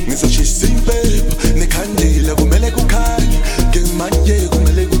Lamborghini. Nisa she simple, ne kandela kumele kukhanye, gemanje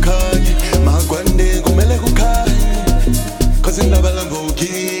kumele kukhanye, magwande kumele kukhanye. Cause in love a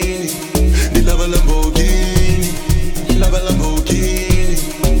Lamborghini, the love a Lamborghini, love a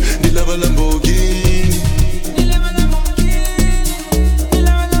Lamborghini, the love a Lamborghini.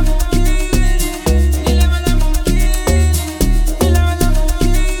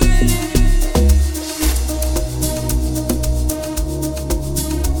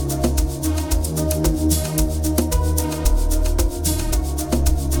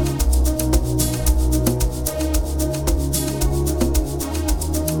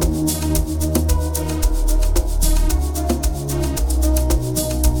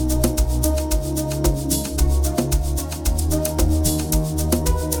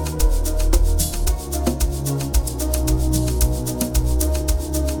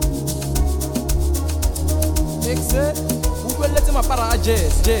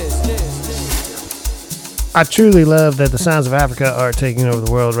 I truly love that the sounds of Africa are taking over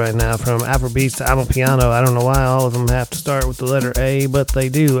the world right now, from Afrobeats to Amapiano. I don't know why all of them have to start with the letter A, but they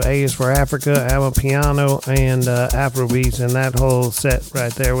do. A is for Africa, Amapiano, and Afrobeats, and that whole set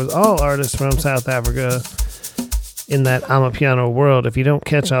right there was all artists from South Africa in that Amapiano world. If you don't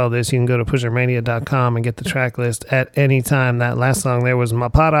catch all this, you can go to pushermania.com and get the track list at any time. That last song there was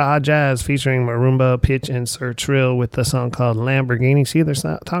Mapara Ajaz featuring Marumba, Pitch, and Sir Trill with the song called Lamborghini. See, they're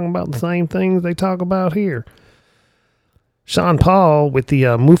talking about the same things they talk about here. Sean Paul with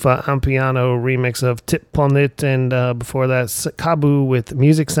the Mufa Amapiano remix of Tip Ponit, and before that, Kabu with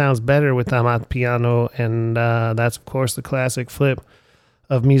Music Sounds Better with Amapiano, and that's, of course, the classic flip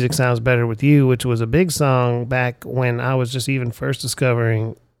of Music Sounds Better With You, which was a big song back when I was just even first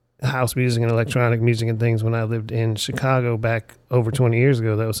discovering house music and electronic music and things when I lived in Chicago back over 20 years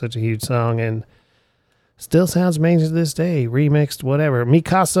ago. That was such a huge song and still sounds amazing to this day. Remixed, whatever.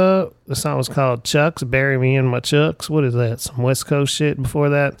 Mikasa, the song was called Chucks, Bury Me in My Chucks. What is that? Some West Coast shit before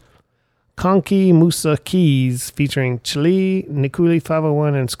that. Konki Musa Keys featuring Chili, Nikuli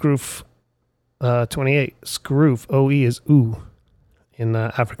 501, and Scroof 28. Scroof, O-E is ooh. In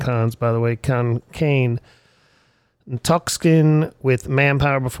Afrikaans, by the way. Kane. Toxkin with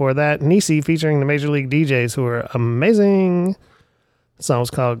Manpower before that. Nisi featuring the Major League DJs, who are amazing. The song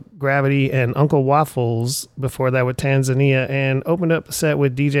was called Gravity, and Uncle Waffles before that with Tanzania, and opened up the set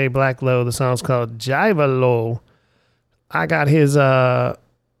with DJ Blacklow. The song was called Jivalo. I got his Uwama,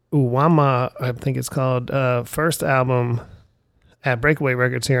 I think it's called, first album at Breakaway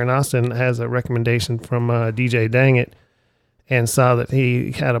Records here in Austin. Has a recommendation from DJ Dang It, and saw that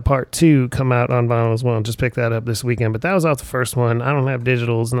he had a part 2 come out on vinyl as well. Just picked that up this weekend. But that was off the first one. I don't have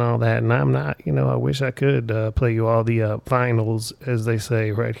digitals and all that, and I'm not, I wish I could play you all the vinyls, as they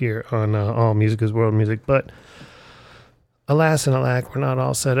say, right here on All Music is World Music. But alas and alack, we're not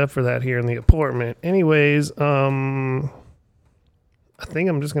all set up for that here in the apartment. Anyways, I think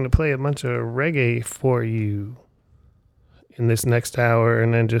I'm just going to play a bunch of reggae for you in this next hour,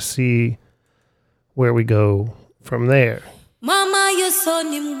 and then just see where we go from there. Mama, your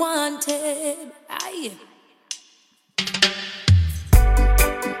son him wanted. Aye.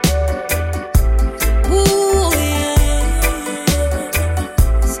 Ooh, yes.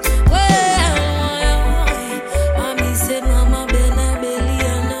 Well, mommy said, Mama, belly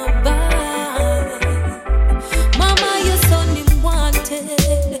and a bag. Mama, your son him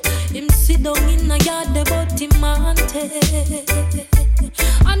wanted. Him sit down in a yard, but him wanted.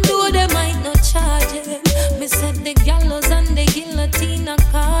 And though they might not charge him, me said the gallows and the guillotine are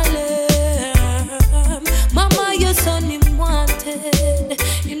calling.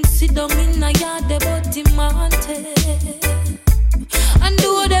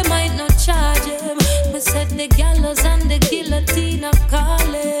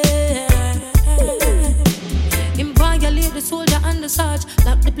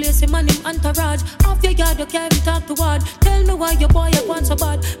 and him entourage. Off your yard, you can't talk to word. Tell me why your boy you want so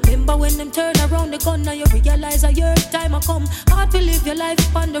bad. Remember when them turn around the gun, now you realize a year time I come. Hard to live your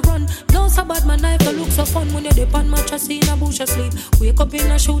life on the run. No so bad, my knife don't look so fun when you're deep on mattress in a bush asleep. Wake up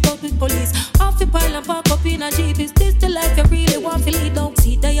in a shootout with police. Off the pile and park up in a jeep. Is this the life you really want to lead? Don't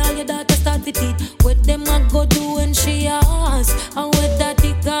see they all your daughter start to teeth. What them a go do when she asks? And what that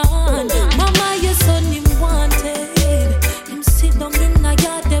he gone? Mama, your son him wanted. Him sit down in a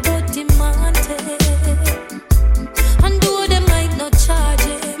yard, but him wanted. And though they might not charge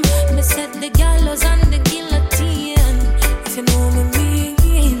him, me said the gallows and the guillotine. If you know me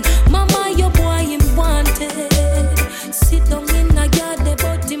mean, mama, your boy him wanted. Sit down in a yard,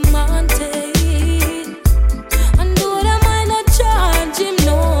 but him wanted. And though they might not charge him,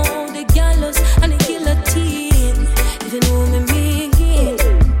 no, the gallows and the guillotine. If you know me mean.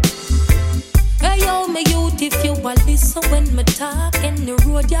 Hey yo, me youth, if you will listen when me talk in the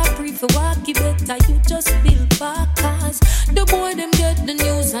road, you free for walk, you better you just build back. Cause the boy them get the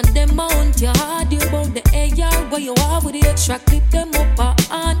news and them mount your hard. You about the AR where you are with the extra clip them up a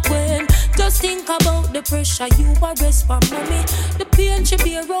hand when. Just think about the pressure you arrest for mommy. The pain she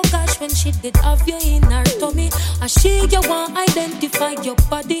bear oh gosh when she did have you in her tummy. And she you want identify your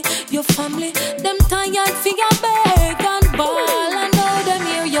body, your family. Them tired for your beg and ball. And now them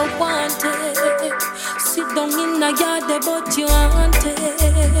here you want it. Sit down in a yard but you want it.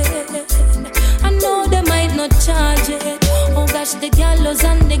 I know they might not charge it. Oh gosh, the gallows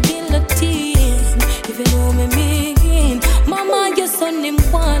and the guillotine. If you know me mean, mama, your son him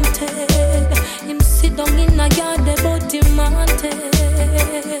wanted. Him sit down in a yard but him wanted.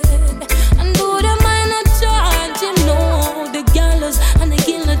 And though they might not charge him, no, the gallows and the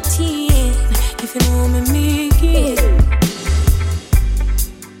guillotine. If you know me mean.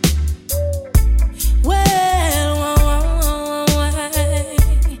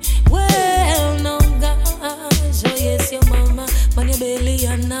 Belly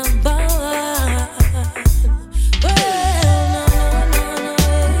and a bar.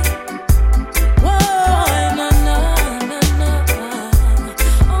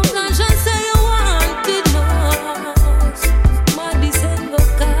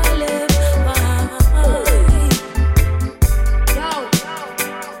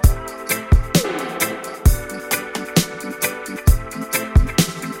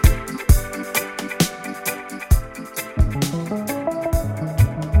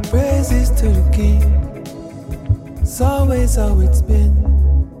 Always how it's been.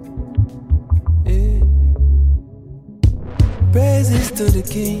 Yeah. Praises to the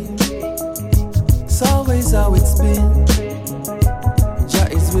King. It's always how it's been. Jah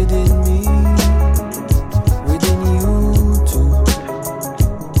is within me, within you too.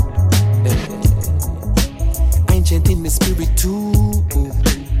 Yeah. Ancient in the spirit too.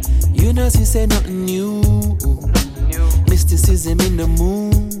 You know she say nothing new. Mysticism in the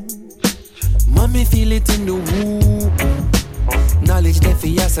moon. Mommy feel it in the womb. Knowledge that for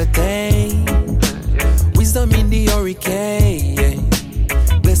ascertain. Wisdom in the hurricane.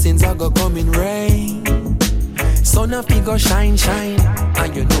 Blessings are gonna come in rain. Sun of go shine, shine.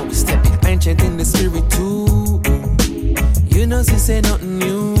 And you know we stepping ancient in the spirit too. You know she say nothing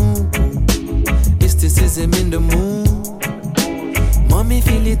new. Mysticism in the moon. Mommy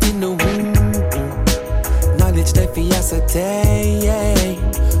feel it in the womb. Knowledge that for ascertain.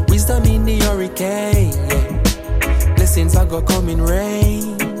 Wisdom in the hurricane. Blessings are gonna come in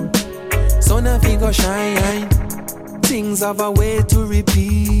rain. Sun of go shine. Things have a way to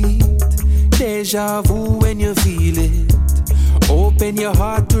repeat. Deja vu when you feel it. Open your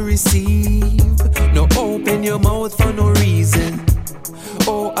heart to receive. No open your mouth for no reason.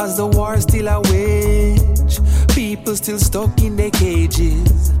 Oh, as the war still a wage, people still stuck in their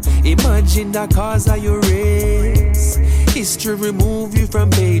cages. Imagine the cause of your race. History remove you from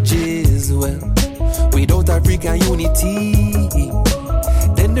pages. Well, without African unity,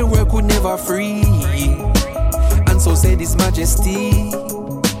 then the world could never free. And so said His Majesty.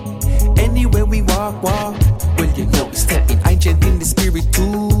 Anywhere we walk, well you know we stepping ancient in the spirit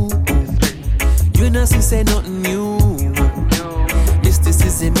too. You know she say nothing new.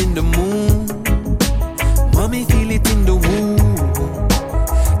 Mysticism in the moon. Mommy feel it in the womb.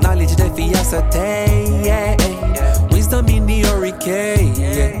 Knowledge that we ascertain. Wisdom in the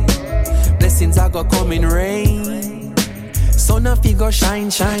hurricane. Blessings are gonna come in rain. Sun of go shine,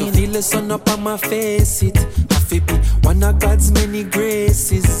 shine. To feel the sun up on my face, it have to be one of God's many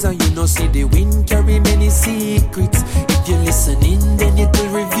graces. And you know see the wind carry many secrets. If you listening, then it will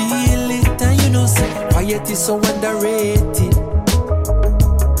reveal it. And you know see quiet is so underrated.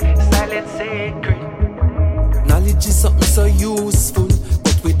 Silent sacred. Knowledge is something so useful,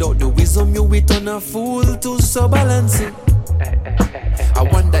 but without the me turn a fool to so balancing. I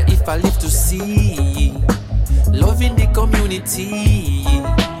wonder if I live to see love in the community,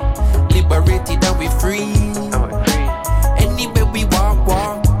 liberated and we free. Anywhere we walk.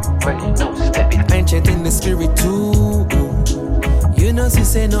 Ancient in the spirit too. You know, she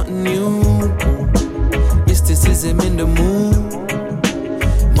say nothing new. Mysticism in the mood.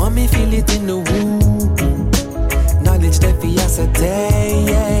 Mommy feel it in the womb. Knowledge that we ascertain.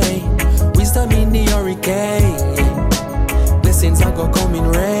 Wisdom in the hurricane. Blessings are gonna come in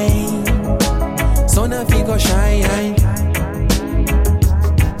rain. Sun of you go shine.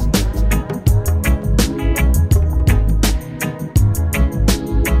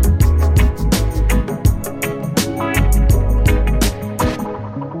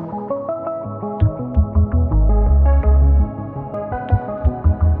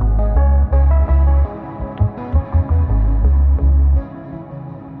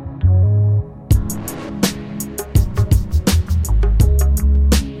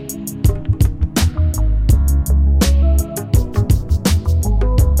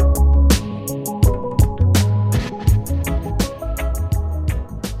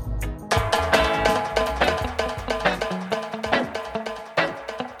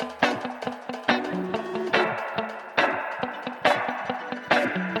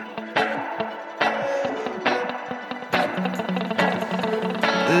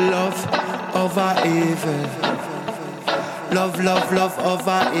 Love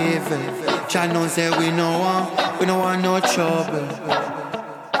over evil. Channel say we no want no trouble.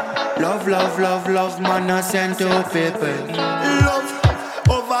 Love, man, I send to people. Love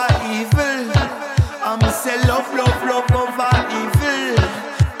over evil. I'm say love over evil.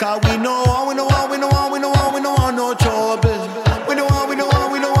 Cause we no want no trouble. We no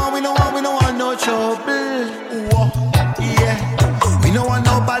want no trouble. Yeah. We no want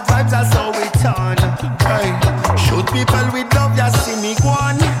no bad vibes, that's how we turn. Hey. Shoot people with love, just see me go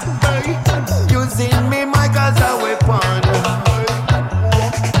on. Hey. Using me mic as a weapon.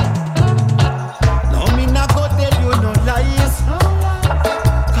 No, me not go tell you no lies.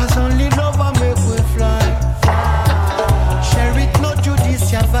 Cause only love will make we fly. Share it, no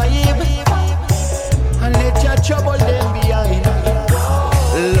Judas, your vibe. And let your trouble them behind.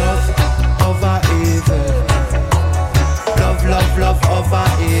 Love over evil. Love over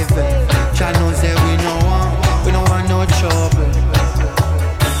evil. Channel say we no want no trouble.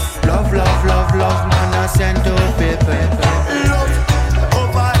 Love, man, I send to people. Love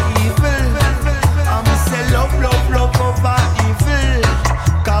over evil. I'm say love over evil.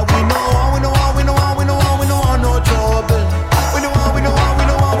 Cause we no want no trouble. We no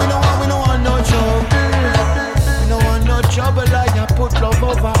want no trouble. We no want no trouble. Like I put love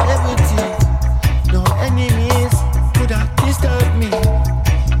over everything. No enemies could have disturbed me.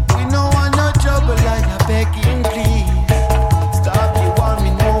 We no want no trouble. Like I begging please. Stop you want me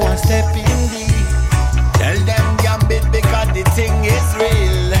no one step in deep. Tell them gambit because the thing is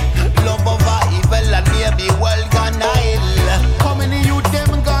real. Love over evil and maybe world gone hell. How many youth them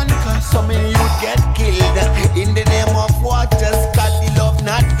gone? Cause so many youth get killed. In the name of what? Just got the love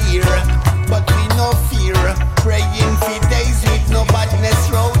not here. But we no fear. Praying for days with no badness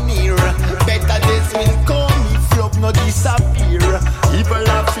round near. Better days will come if love no disappear. Evil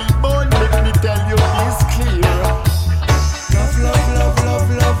have feel born, let me tell you it's clear. Love.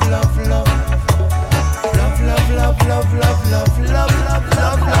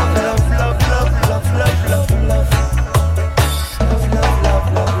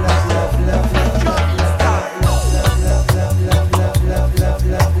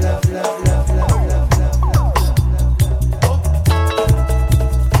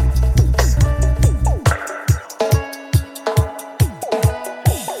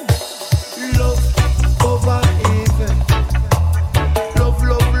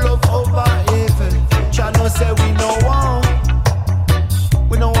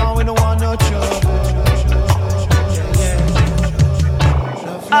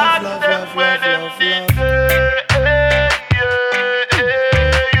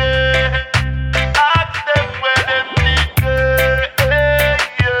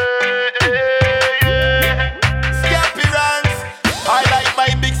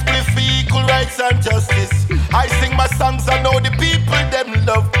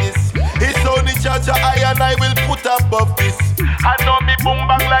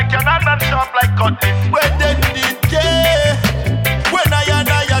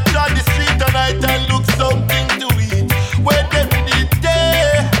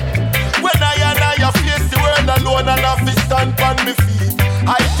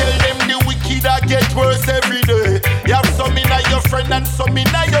 get worse every day. You have some in your friend and some in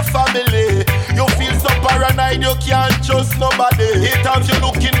your family. paranoid, you can't trust nobody. Eight times you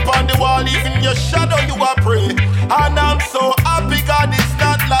looking on the wall, even your shadow you are pray. And I'm so happy God is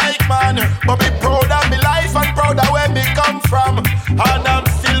not like man, but be proud of me life and proud of where me come from. And I'm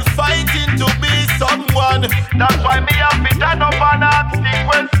still fighting to be someone. That's why me have to turn up and ask the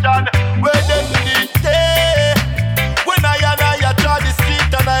question. Where them did they? When I try the street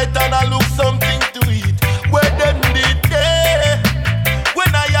tonight and I look something to eat. Where them did they?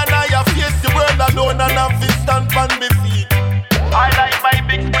 When I face the world alone and have to stand on my feet. I like my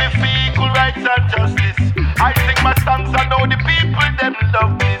big spliff for equal rights and justice. I sing my songs and know the people them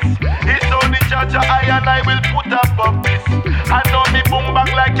love this. It's only church I and I will put above this. I know me boom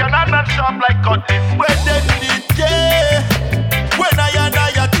back like an and sharp like cutlass. Where them did they? When I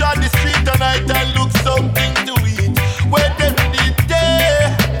try the street tonight and look something to eat. Where them did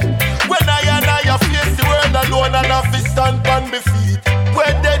they? When I face the world alone and have to stand on my feet.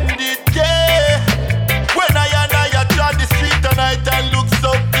 Where them did they? When I try the street tonight and look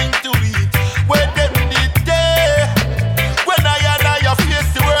something to eat. Where them did they? When I face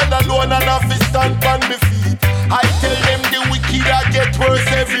the world alone and have to stand on my feet. I tell them the wicked get worse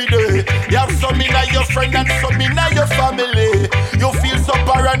every day. You have some in your friend and some in your family. You feel so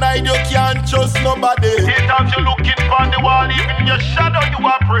paranoid you can't trust nobody. Eight times you looking on the wall, even your shadow you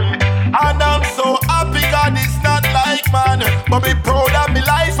are pray. And I'm so happy God is not like man, but be proud of me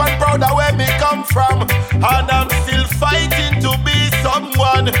life and proud of where me come from. And I'm still fighting to be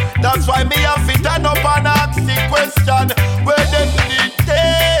someone. That's why me have to turn up and ask the question. Where them did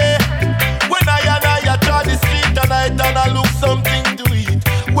they? When I try the street tonight and I look something to eat.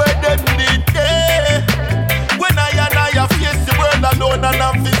 Where them did they? When I face the world alone and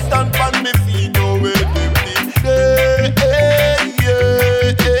I'm to stand on my feet. Oh, where them did they?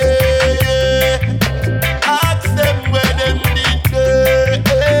 Ask them where them did they?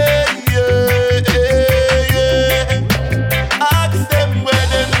 Ask them where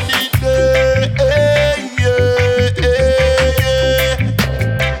them did they?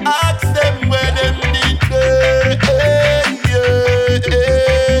 Ask them where them did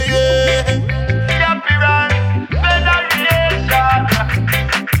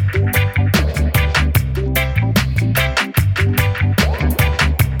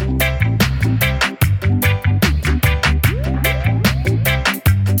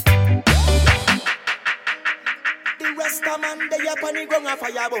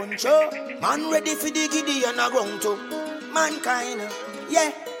fire bunch, oh. Man ready for the giddy and a ground too. Mankind,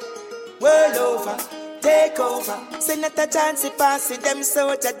 yeah. World over, take over. Senator Chance pass it them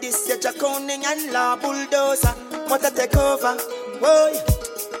so that this your Jaconing and law bulldozer. What a take over, whoa.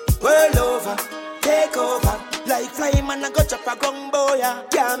 World over, take over. Like flying man, I go chop a gung boy.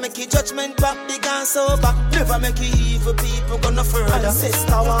 Can't make a judgment back big and sober. Never make evil people gonna further.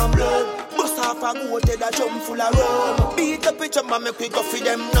 Sister one blood. Bust off a goat head a jump full of rum. Beat up each other, make we go for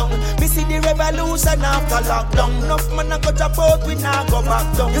them now. Me see the revolution after lockdown. Enough man a go drop out, we now go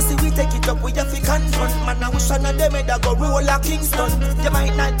back down. You see we take it up, we have to confront. Man I wish one of them a go roll a Kingston. You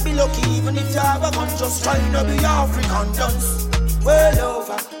might not be lucky even if you have a gun. Just try to be African dance. World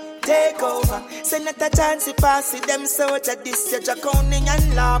over, take over. Senator Chance pass it them so that this your Jaconing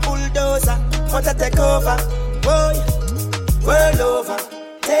and law bulldozer. What a take over, boy. World over,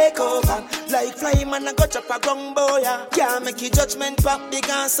 take over. Like flying man I go chop a gung boy. Can't make a judgment back big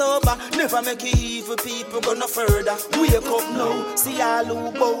and sober. Never make evil people go no further. Wake up now, see all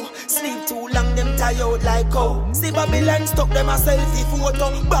who bow. Sleep too long, them tie out like cow. See Babylon stuck them a selfie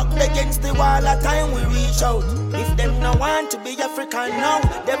photo. Back against the wall a time we reach out. If them no want to be African now,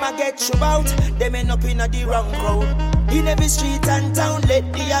 them a get you out. Them end up in a the wrong crowd. In every street and town,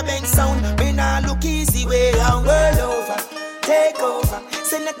 let the bank sound. Me nah look easy way out. World over, take over.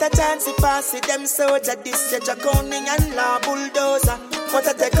 Senator Chance pass it them so that this your Jaconing and law bulldozer. What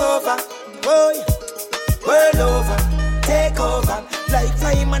a take over, boy. World over, take over. Like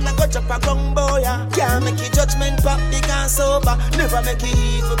flying man I go chop a gung boy. Can't make a judgment back big and sober. Never make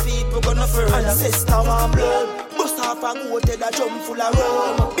evil people go no further. Sister one blood. Bust off a goat head a jump full of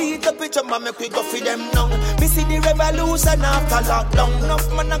rum. Beat up each other, make we go for them now. Me see the revolution after lockdown.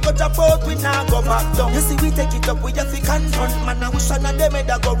 Enough man I go drop out, we now go back down. You see we take it up, we have to confront. Man I wish one of them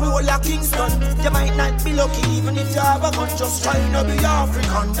a go roll a Kingston. You might not be lucky even if you have a gun. Just try to be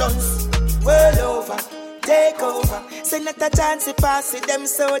African dance. World over, take over. Senator Chance pass it them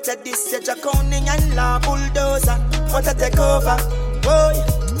so that this your Jaconing and law bulldozer. What a take over, boy.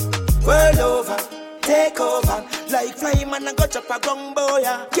 World over, take over. Like fly man and go chop a gong boy.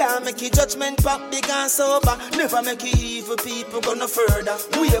 Can't make your judgment pop big and sober. Never make you evil people go no further.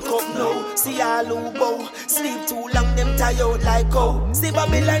 Wake up now, see all who bow. Sleep too long, them tired like cow. See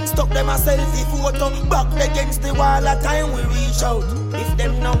Babylon stuck them a selfie photo. Back against the wall a time we reach out. If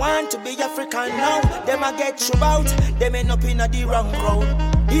them no want to be African now, them a get you out. Them end up in a the wrong crowd.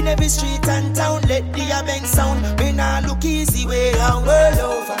 In every street and town, let the bank sound. We nah look easy way and world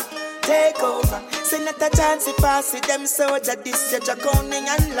over. Take over. Say not a chance to pass it. Them soldier, this your draconian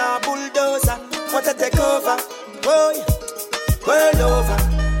and law bulldozer. What a take over. Boy, world over.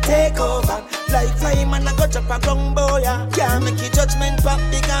 Take over. Like fly man and go chop a gun boy. Can't make your judgment pop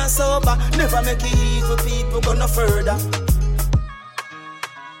big and sober. Never make you evil people go no further.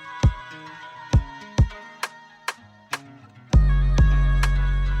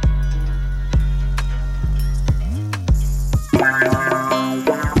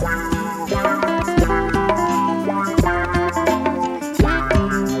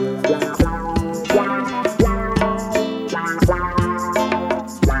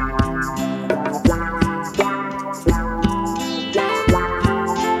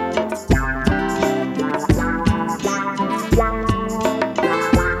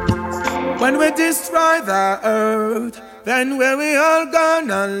 When we destroy the earth, then where we all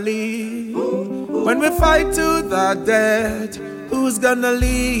gonna live? When we fight to the death, who's gonna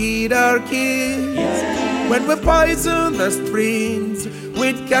lead our kids? When we poison the streams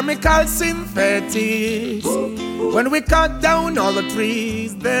with chemical synthetics, when we cut down all the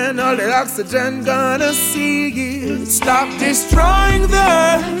trees, then all the oxygen gonna see. Stop destroying the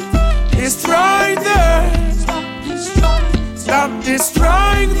earth, destroy the earth. Stop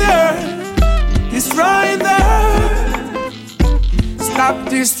destroying the earth. Destroying the earth. Stop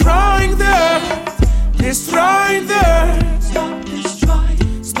destroying the earth. Destroying the earth.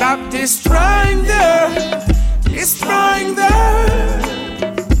 Stop destroying the earth. Destroying the earth.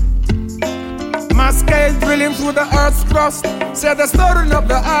 Mass scale drilling through the earth's crust. Say the storing of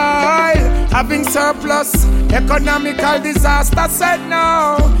the oil, having surplus. Economical disaster set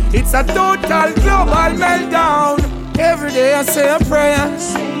now. It's a total global meltdown. Every day I say a prayer.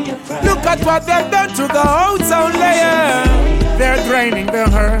 Look at what they've done to the ozone layer. They're draining the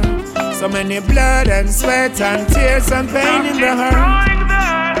earth. So many blood and sweat and tears and pain in the earth.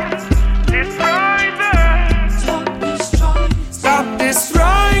 Stop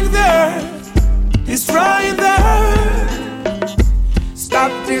destroying the earth. Destroying the earth.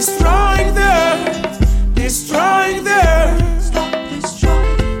 Stop destroying the earth. Destroying the earth.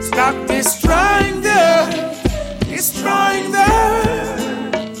 Stop destroying the earth. Destroying the earth.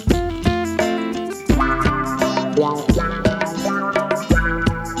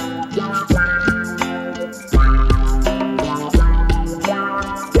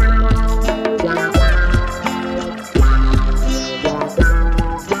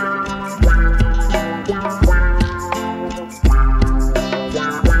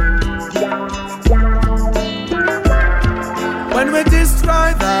 When we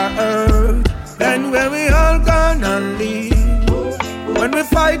destroy the earth, then where we all gonna live? When we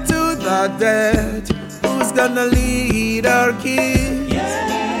fight to the death, who's gonna lead our kids?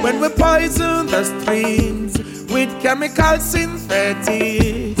 When we poison the streams with chemical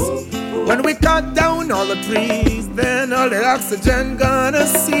synthetics, when we cut down all the trees, then all the oxygen gonna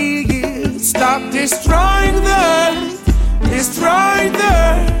see it. Stop destroying the earth. Destroying the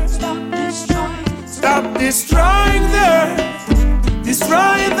earth. Stop destroying the earth.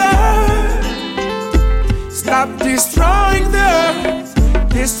 Destroying the earth. Stop destroying the earth.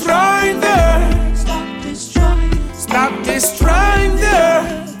 Destroying the earth. Stop destroying the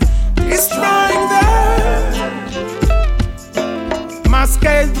earth. Destroying the earth. Mass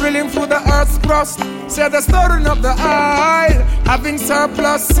scale drilling through the earth's crust. Say the storing of the oil, having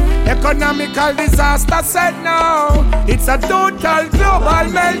surplus. Economical disaster set now. It's a total global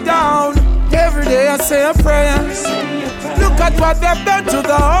meltdown. Every day I say a prayer. Look at what they've done to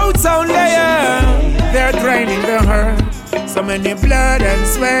the ozone layer. They're draining the earth. So many blood and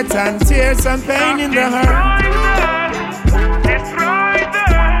sweat and tears and pain in the earth.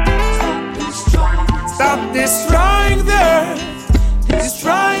 Stop destroying the earth.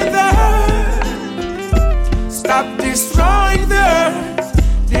 Destroying the earth. Stop destroying the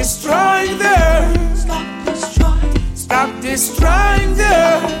earth. Destroying the earth. Stop destroying the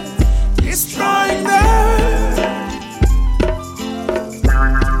earth. Destroying the earth.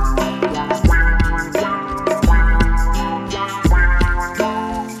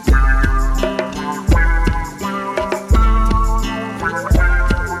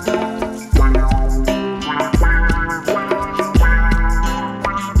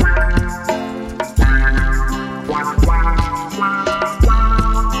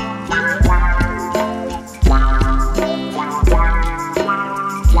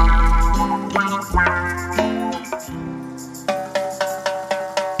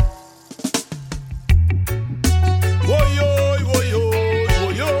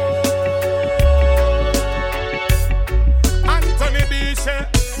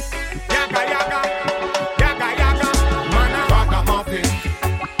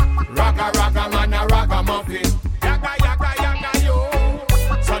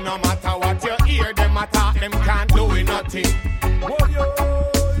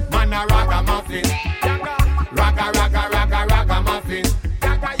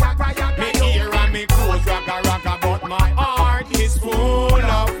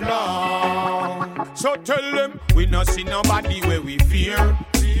 no see nobody where we fear.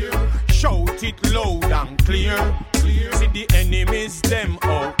 Shout it loud and clear. See the enemies them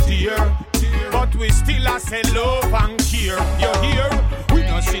out there, but we still a say love and care. You hear? We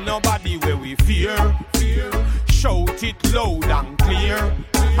no see nobody where we fear. Shout it loud and clear.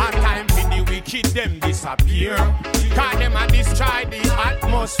 A time for the wicked them disappear. Cause them a destroy the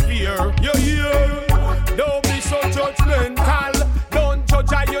atmosphere. You hear? Don't be so judgmental. Don't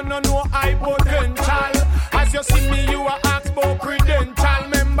judge I, you no know I potential. As you see me, you a ask about credential.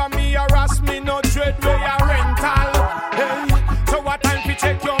 Remember me harass me, no dread where you rental. Hey, so what time to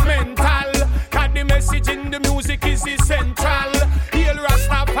check your mental? Cause the message in the music is essential. Hail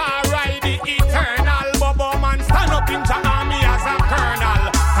Rastafari, the eternal. Bobo man stand up in the army as a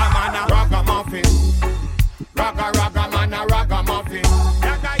colonel. Come on a ragamuffin. Raga man a ragamuffin.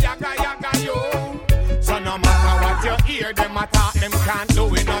 Yaga yaga yaga yo. So no matter what you hear them attack, them can't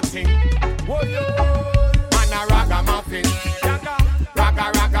do it nothing. Whoa yo. Man a ragamuffin.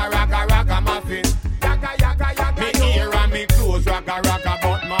 Raga muffin. Me ear and me clothes raga,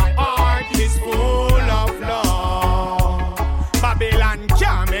 but my heart is full of love. Babylon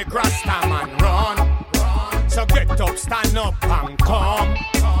can't make Rasta man run. So get up, stand up and come.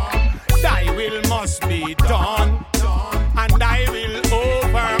 Thy will must be done, and I will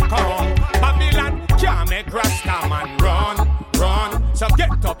overcome. Babylon can't make Rasta man run. So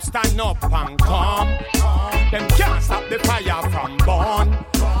get up, stand up and come. Them can't stop the fire from burn.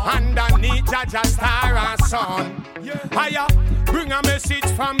 Underneath Jaja star and sun. Higher, bring a message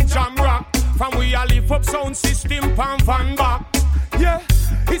from Jam Rock. From we a lift up sound system from Van back. Yeah,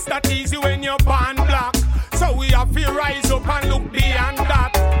 it's that easy when you're born black. So we have to rise up and look beyond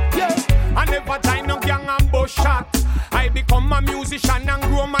that. Yeah, I never join no gang and bush shot. I become a musician and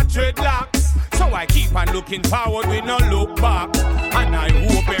grow my dreadlocks. So I keep on looking forward, we no look back. And I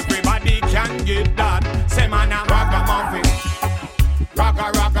hope everybody can get that. Say man a ragamuffin.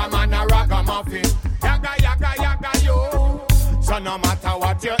 Raga man a ragamuffin. Yaga yaga yaga yo. So no matter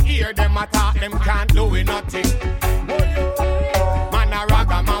what you hear them attack, them can't do it nothing. Man a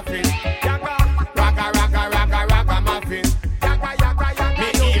ragamuffin. Raga muffin. Yaga yaga yaga.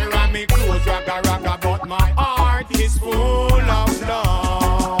 Me ear and me clothes raga, but my heart is full of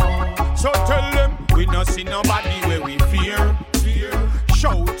love. So tell them we no see nobody where we fear.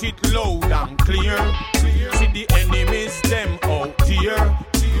 Shout it loud and clear. See the enemies them out there,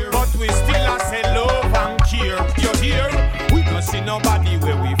 but we still a say love and care. You hear? We no see nobody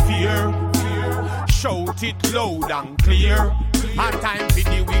where we fear. Shout it loud and clear. A time for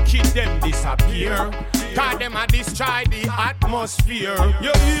the wicked them disappear. Cause them a destroy the atmosphere.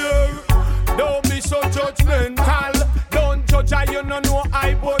 You hear? Don't be so judgmental. Don't judge I, you no know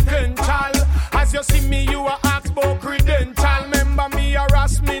I potential. As you see me, you a ask about credential. Remember me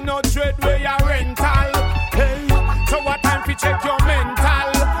harass me, no dread where you rental. Hey, so what time to check your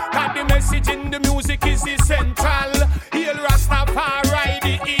mental? Cause the message in the music is essential. Hail Rastafari,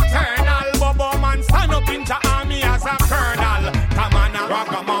 the eternal. Bobo man stand up in the army as a colonel. Come on a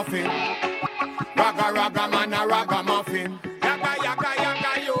ragamuffin. Raga man a ragamuffin. Yaga yaga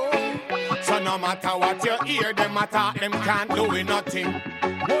yaga yo. So no matter what you hear them attack, them can't do it nothing.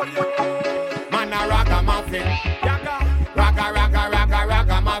 Man a ragamuffin.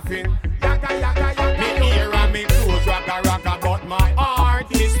 Raga muffin. Yaga yaga yaga. Me ear and me clothes raga, but my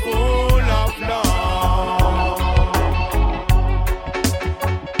heart is full of love.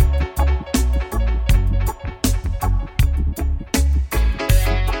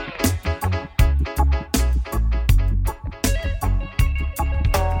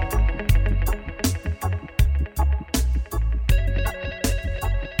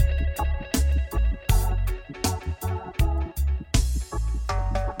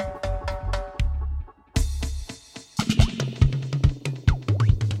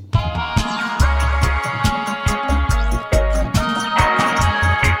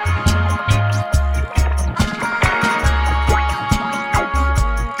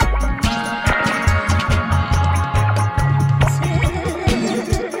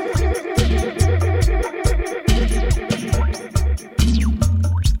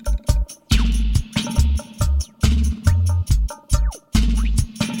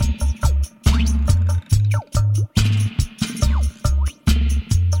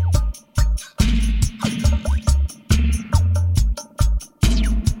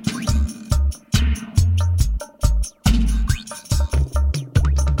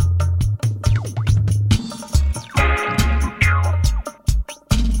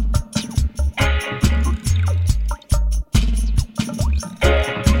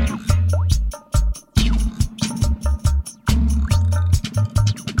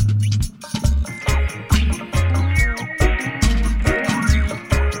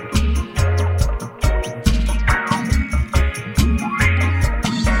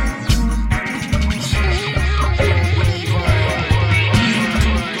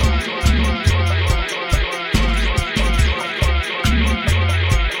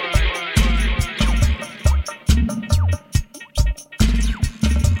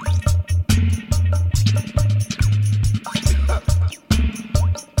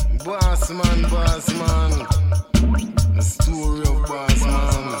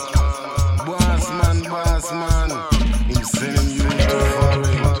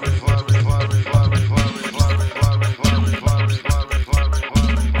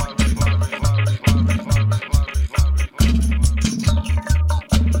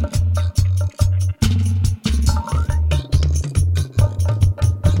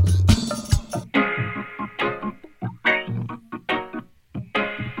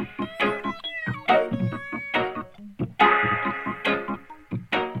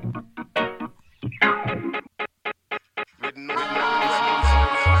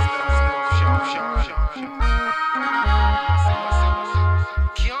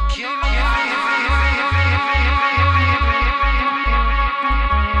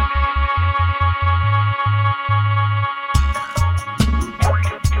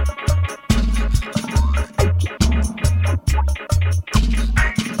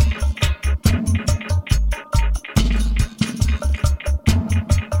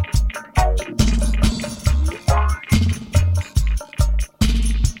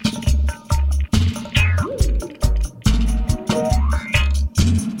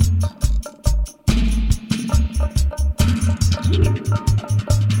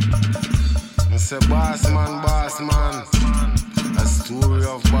 say boss man. A story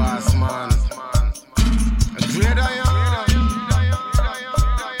of boss man. A great I am.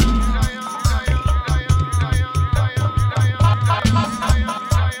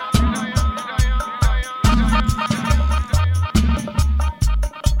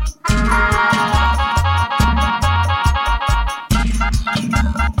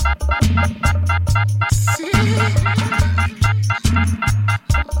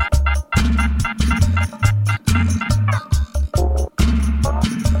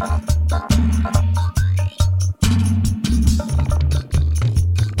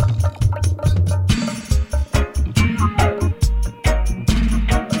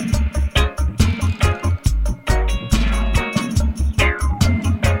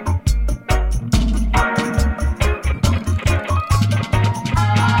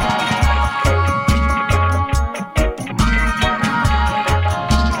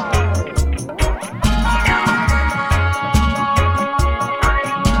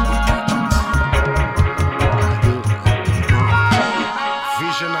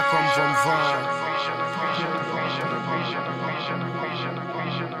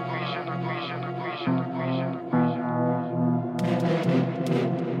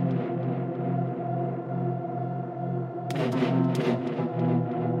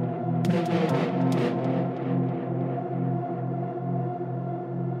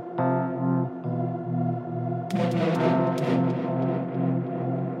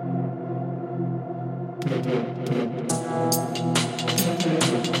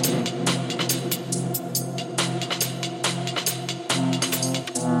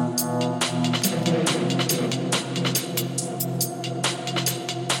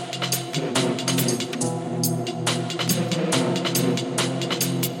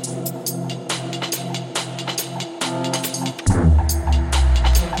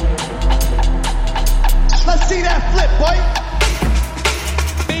 Let's see that flip, boy.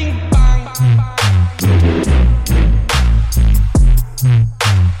 Bing bang.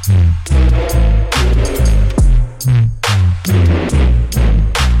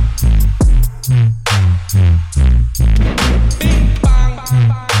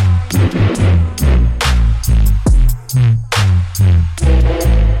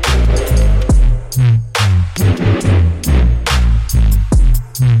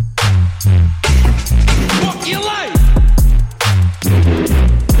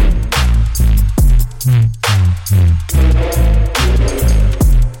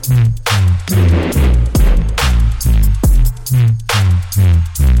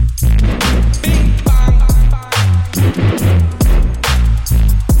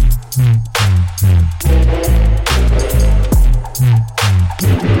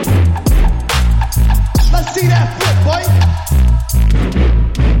 Let's see that flip, boy.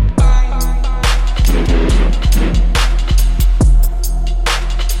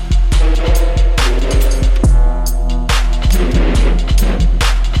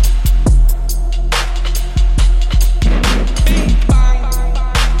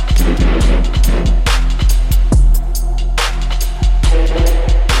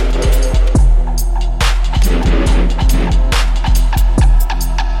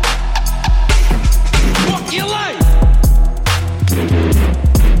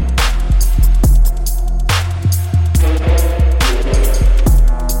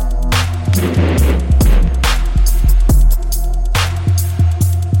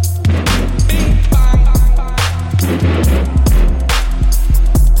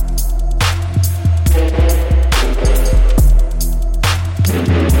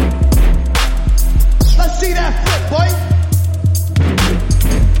 Let's see that flip, boy.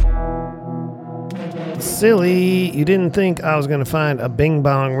 Silly, you didn't think I was going to find a Bing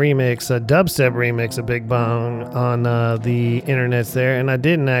Bong remix, a dubstep remix of Big Bong on the internets there, and I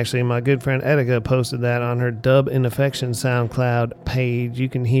didn't actually. My good friend Etika posted that on her Dub in Affection SoundCloud page. You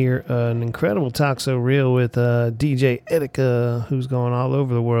can hear an incredible Talk So Real with DJ Etika, who's going all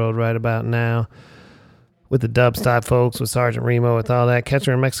over the world right about now with the dubstep folks, with Sergeant Remo, with all that. Catch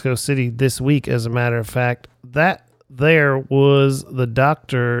her in Mexico City this week, as a matter of fact. That there was the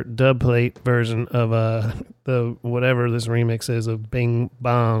Dr. Dubplate version of the whatever this remix is of Bing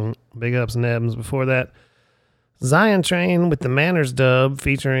Bong. Big ups Nebs. Before that, Zion Train with the Manners dub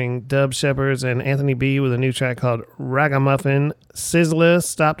featuring Dub Shepherds and Anthony B with a new track called Ragamuffin. Sizzla,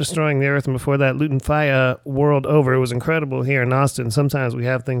 Stop Destroying the Earth, and before that, Luton Fire, World Over. It was incredible here in Austin. Sometimes we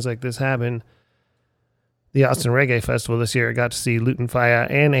have things like this happen. The Austin Reggae Festival this year, I got to see Luton Fire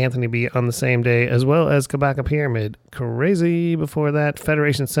and Anthony B on the same day, as well as Kabaka Pyramid. Crazy. Before that,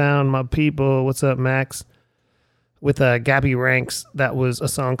 Federation Sound, My People. What's up, Max? with Gabby Ranks. That was a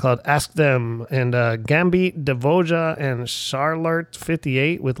song called Ask Them. And Gambit, Devoja, and Charlotte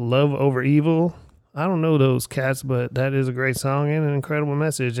 58 with Love Over Evil. I don't know those cats, but that is a great song and an incredible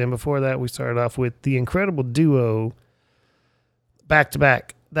message. And before that, we started off with the incredible duo, back to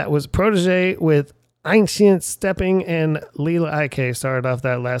back. That was Protege with Ancient Stepping, and Leela Ike started off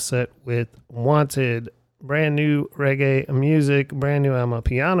that last set with Wanted. Brand new reggae music, brand new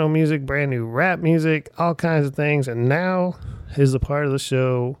piano music, brand new rap music, all kinds of things. And now is the part of the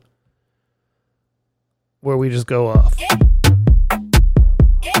show where we just go off.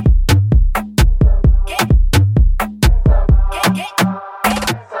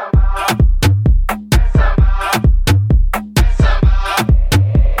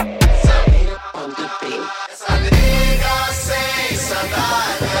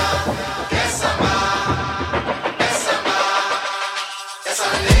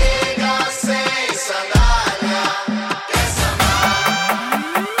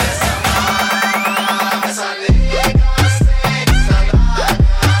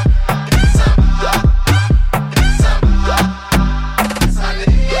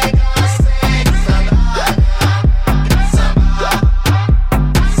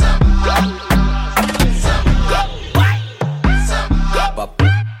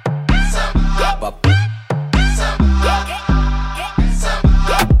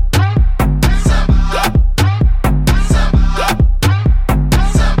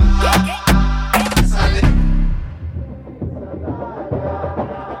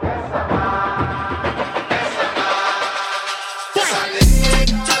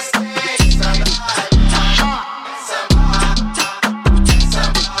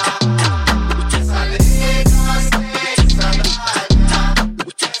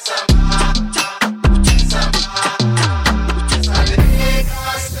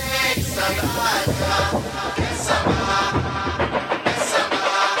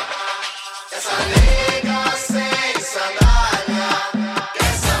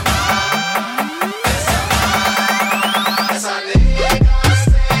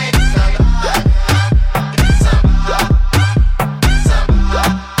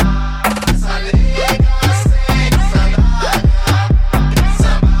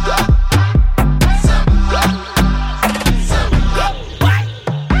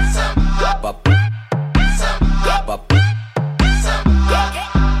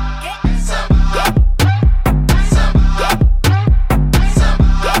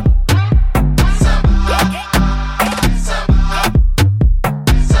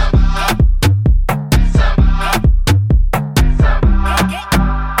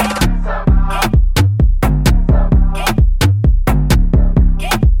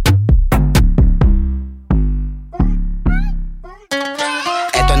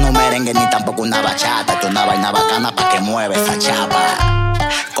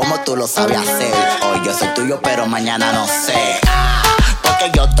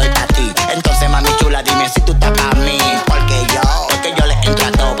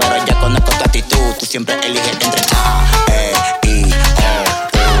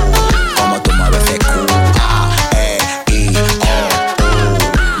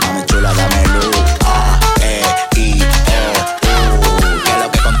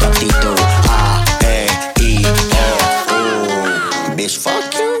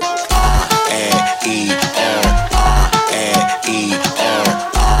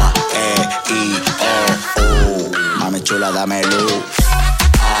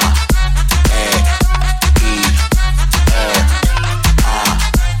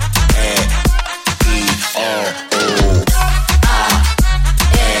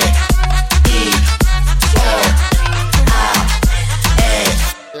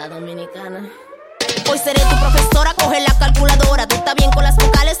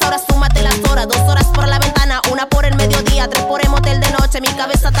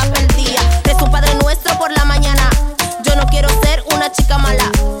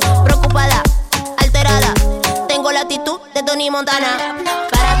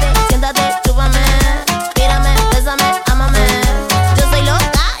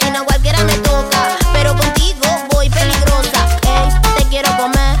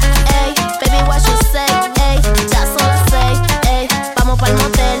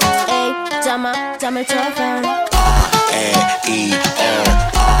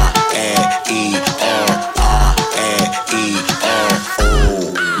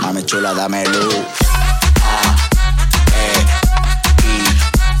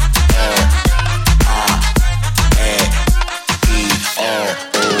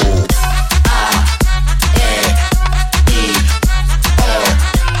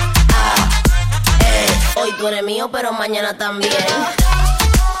 pero mañana también.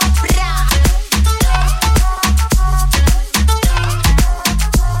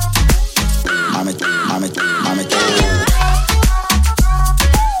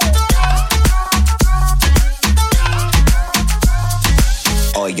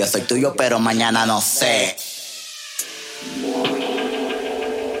 Hoy yo soy tuyo, pero mañana no sé.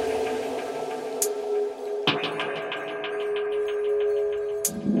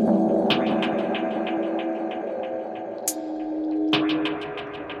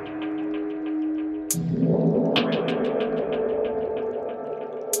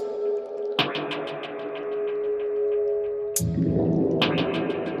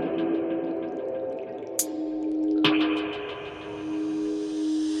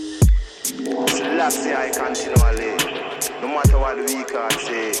 Selassie I continually, no matter what we can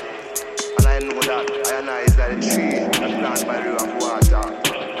say. And I know that I and I is like a tree that planted by the river of water.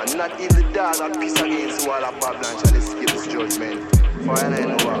 And not even the dog that peace against the wall of Babylon shall escape this judgment. For I and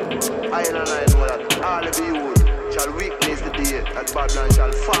I know that all of you shall witness the day that Babylon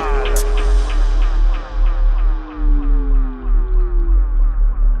shall fall.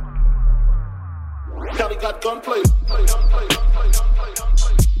 County got gunplay. County got gunplay.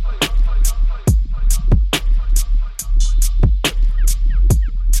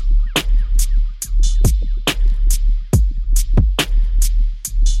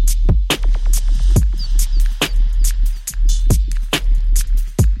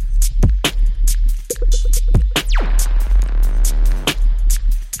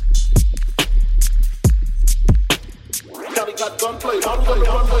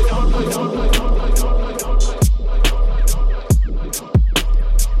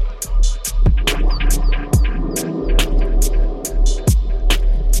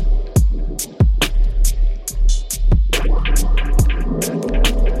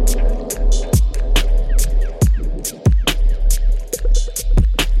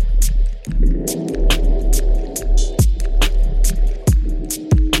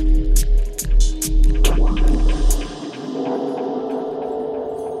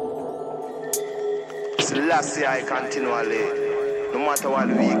 Selassie I continually, no matter what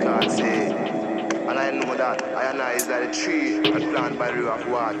we can say. And I know that I and I is like a tree that planted by the river of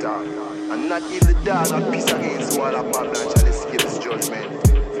water. And not even the dog that peace against the wall of Babylon shall escape this judgment.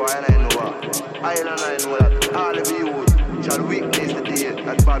 For I and I know that all of you shall witness the day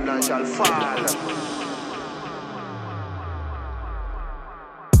that Babylon shall fall.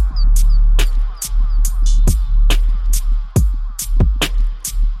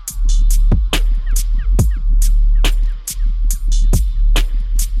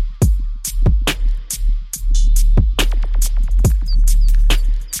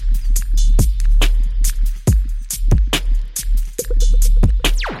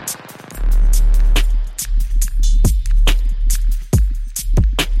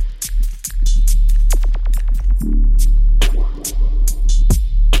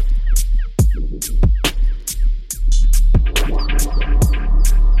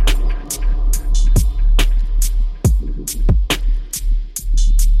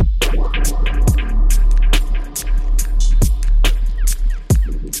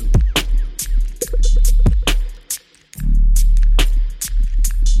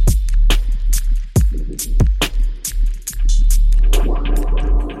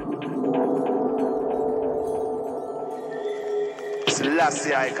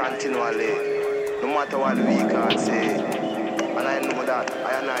 Selassie I continually, no matter what we can say. And I know that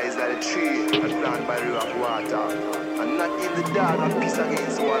I and I is like a tree that planted by the river of water. And not even the dog that peace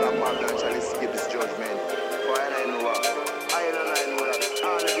against the wall of Babylon shall escape this judgment. For I and I know that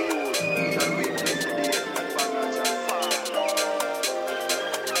all of you shall witness the day that Babylon shall fall.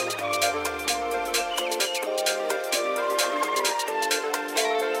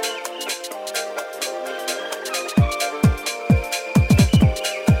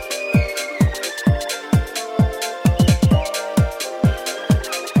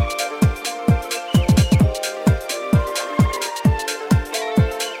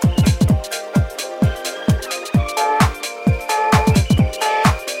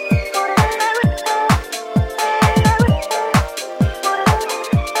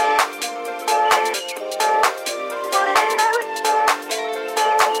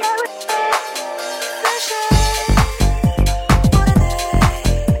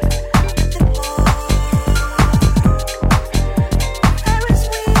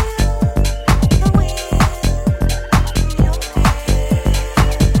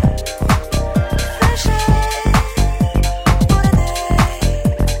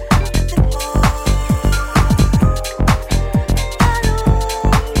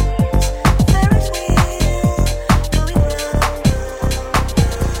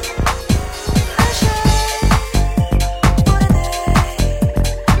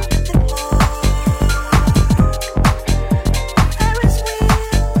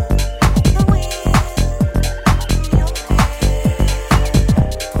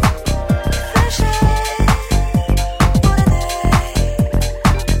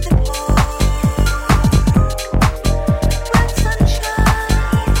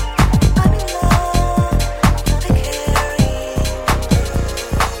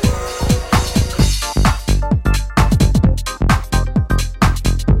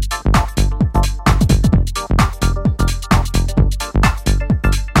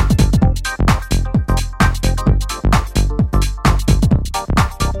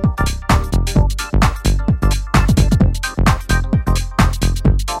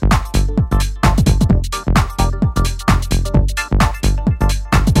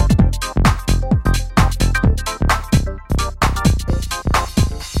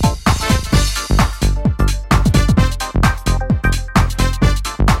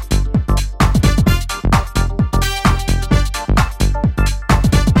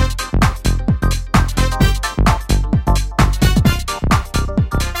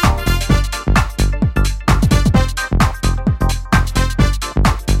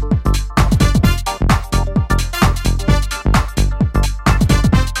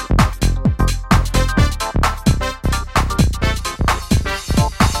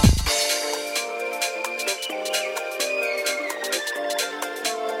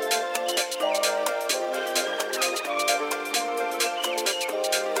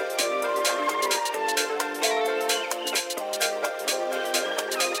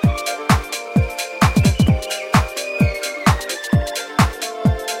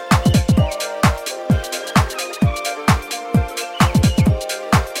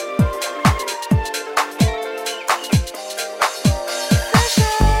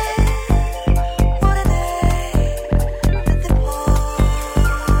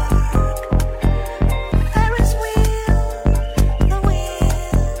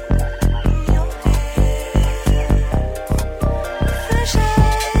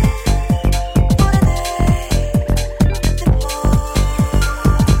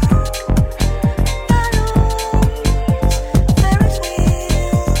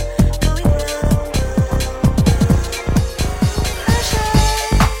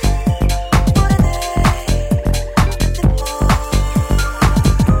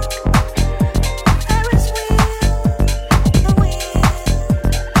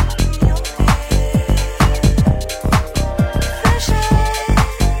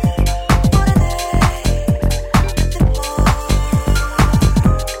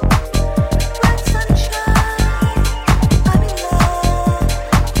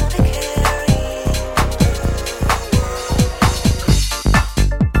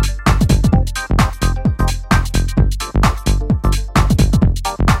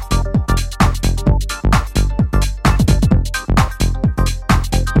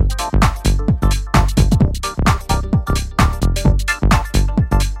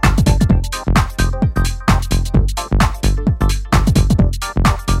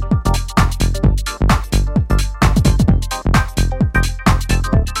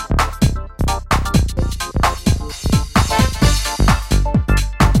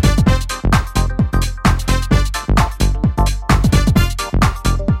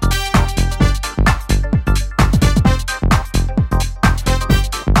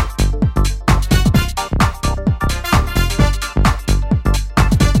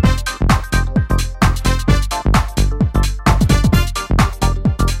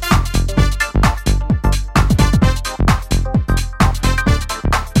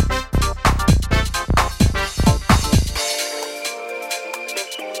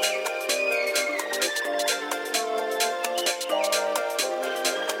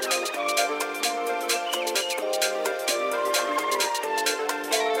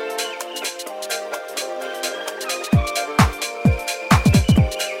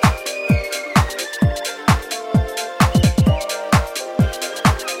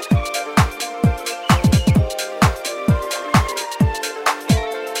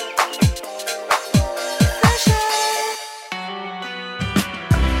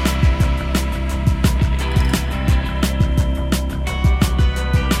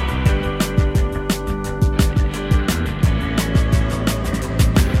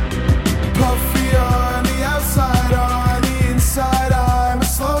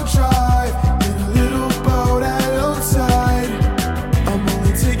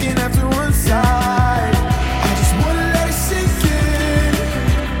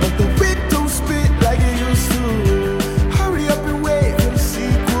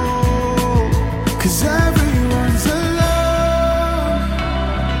 'Cause everyone's alone,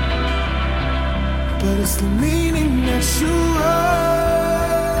 but it's the meaning that you are.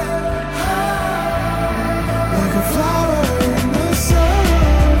 Like a flower in the sun.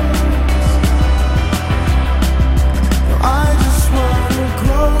 I just wanna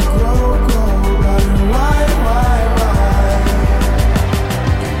grow, grow, grow, running wide, wide, wide.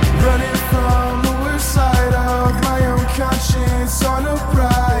 Running from the worst side of my own conscience on a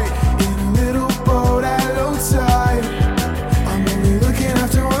ride. In a little boat at low tide. I'm only looking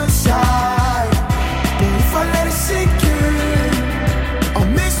after one side. But if I let it sink in, I'll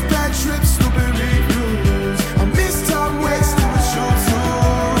miss bad trips, stupid reviews. I'll miss time wasted with you too.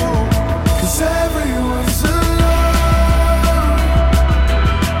 'Cause everyone's alone,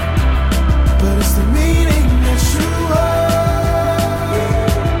 but it's the meaning that you are.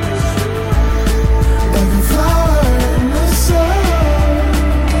 Like a flower in the sun.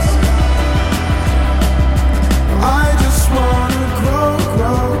 I just wanna grow,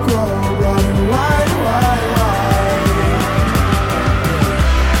 grow, grow, running wide, wide, wide.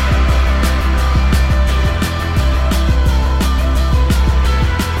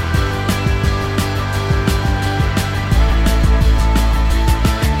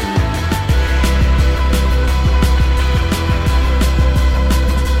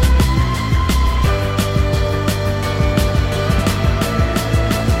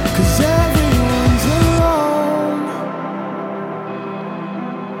 'Cause everyone's alone,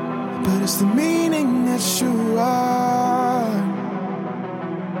 but it's the meaning that you are.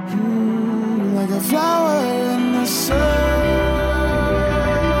 Like a flower in the sun.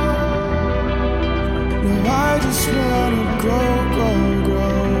 No, I just wanna grow, grow,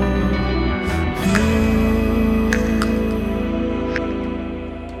 grow.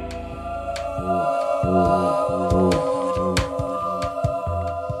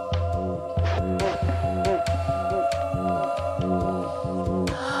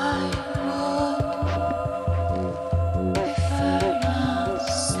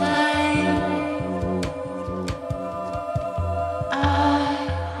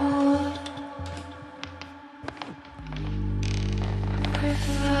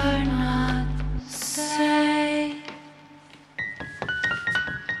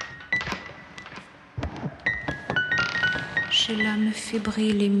 J'ai l'âme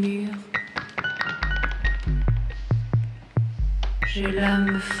fébrile les murs. J'ai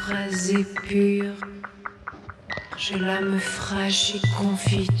l'âme phrasée pure. J'ai l'âme fraîche et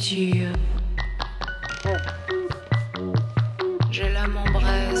confiture. J'ai l'âme en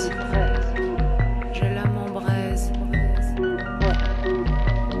braise. J'ai l'âme en braise.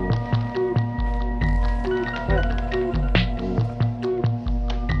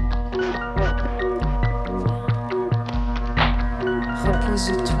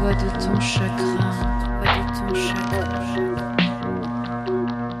 Repose-toi de ton chagrin, de ton chagrin.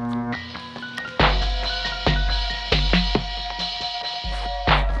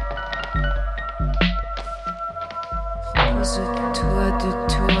 Repose-toi de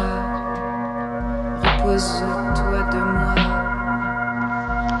toi, repose-toi de moi,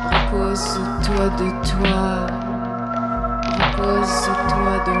 repose-toi de toi,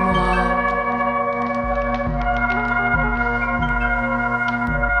 repose-toi de moi.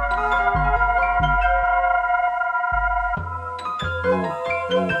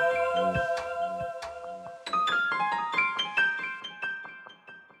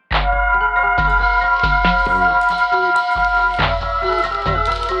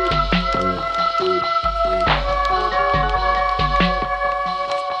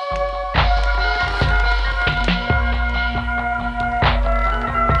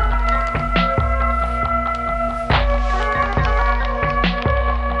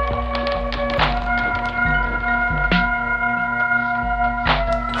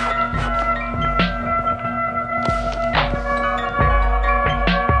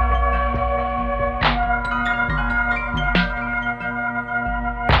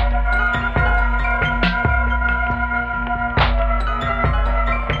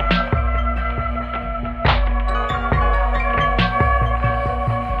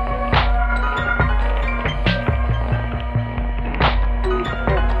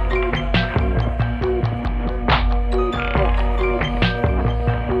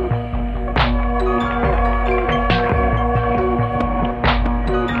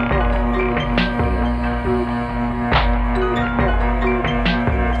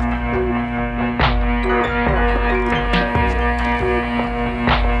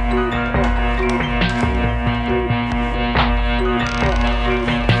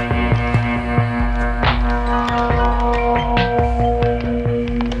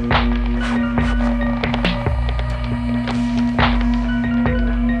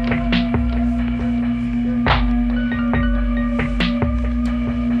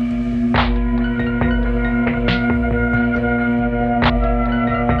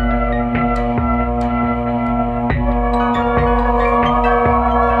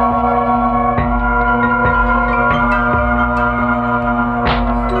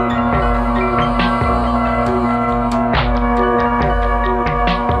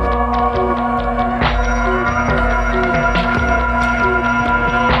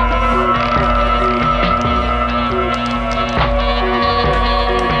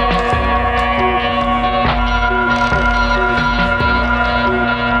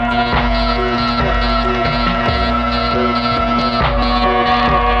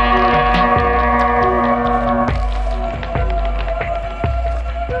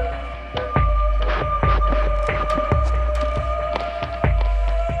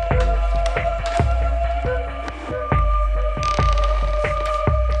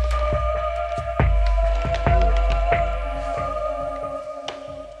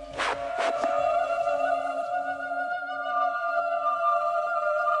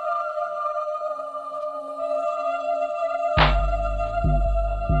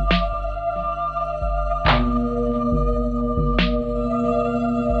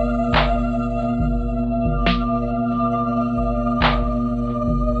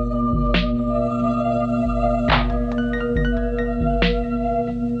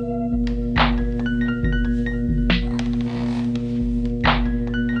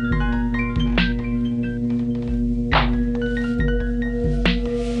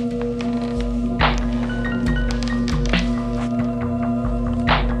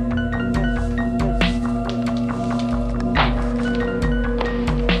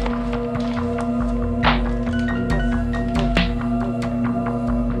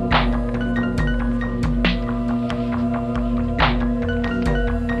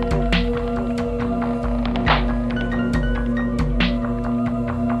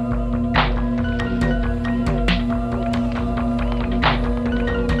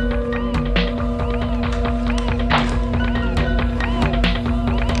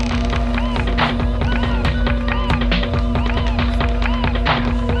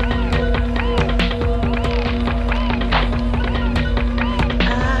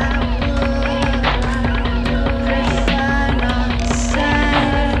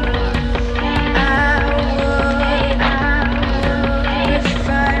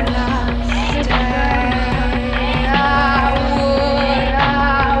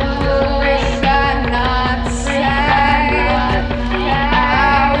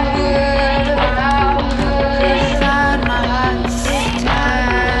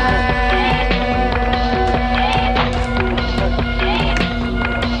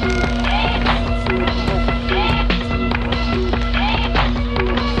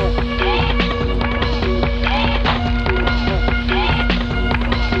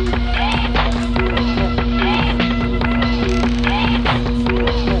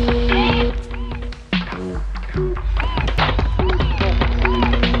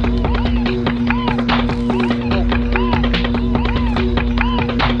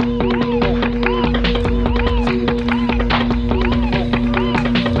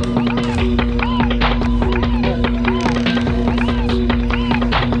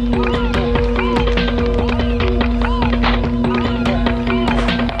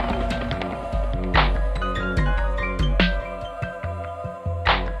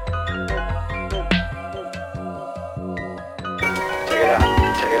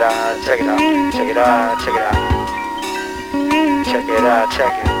 check it out, check it out, check it out, check it out. Check it out,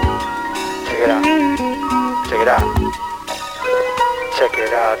 check it. Check it out. Check it out. Check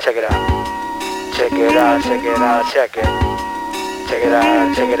it out, check it out. Check it out, check it out, check it. Check it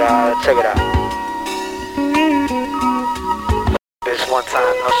out, check it out, check it out. Bitch one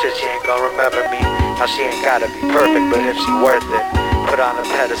time, no shit, she ain't gonna remember me. Now she ain't gotta be perfect, but if she worth it, put on a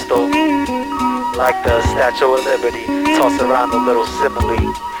pedestal like the Statue of Liberty. Toss around a little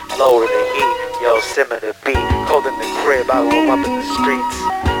simile, lower the heat. Yo, simmer the beat, cold in the crib, I warm up in the streets.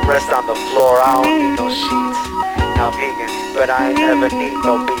 Rest on the floor, I don't need no sheets. Now I'm vegan, but I ain't never need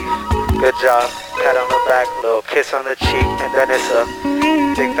no beef. Good job, pat on the back, little kiss on the cheek. And then it's a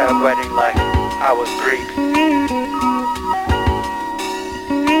big fat wedding like I was Greek.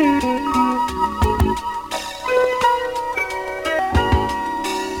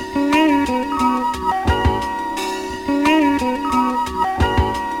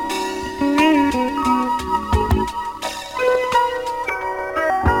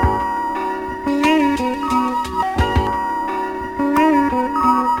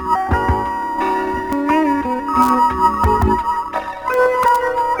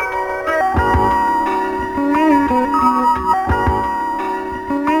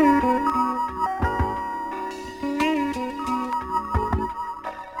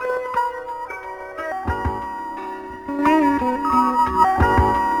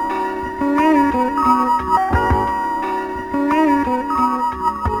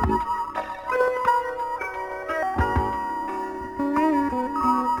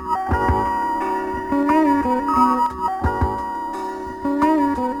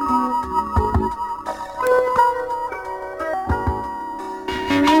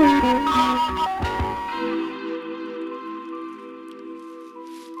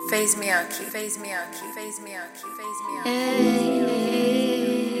 Phase Miyake, Phase Miyake, Phase Miyake, Phase Miyake.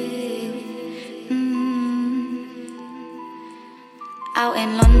 Out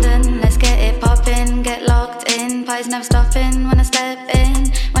in London, let's get it poppin', get locked in. Pies never stopping when I step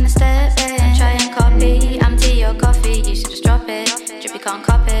in, when I step in. Try and copy, I'm tea or coffee, you should just drop it. Drip, you can't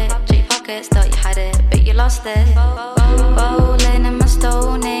cop it, check your pockets, thought you had it, but you lost it. Bowling in my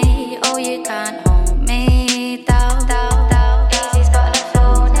stony, oh you can't hold me down. Easy's got the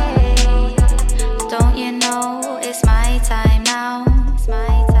phony, don't you know it's my time now? It's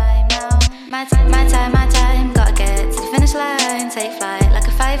my time now. My time, gotta get to the finish line. Take flight like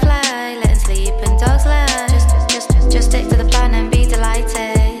a firefly, letting sleep and dogs lie. Just stick to the plan and be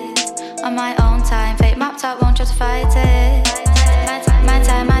delighted. On my own time, fate mapped out, won't try to fight it. My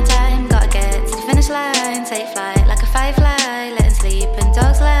time, gotta get to the finish line. Take flight like a firefly, letting sleep and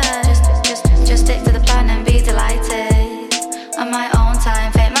dogs lie. Just stick to the plan and be delighted. On my own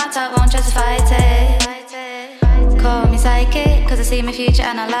time, fate mapped out, won't try to fight it. Call me psychic, cause I see my future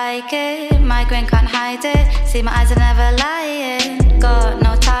and I like it. My grin can't hide it, see my eyes are never lying. Got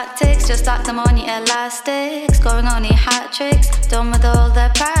no tactics, just act them on your elastics. Scoring only hat tricks, done with all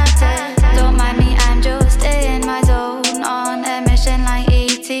the practice. Don't mind me, I'm just in my zone. On a mission like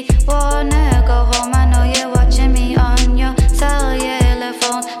E.T. Wanna go home, I know you're watching me on your cellular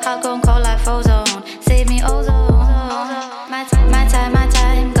phone. Hot gone cold like Frozone, save me ozone. My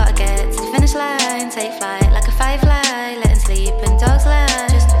time, gotta get to the finish line. Take flight like a firefly, letting sleep and dogs lie.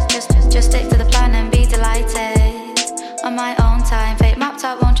 Just stick to the plan and be delighted. On my own time, fate mapped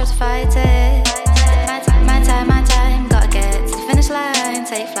out, won't try to fight it. My time, gotta get to the finish line.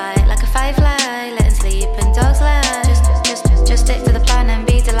 Take flight like a firefly, letting sleep and dogs lie. Just stick to the plan and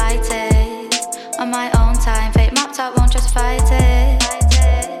be delighted. On my own time, fate mapped out, won't try to fight it.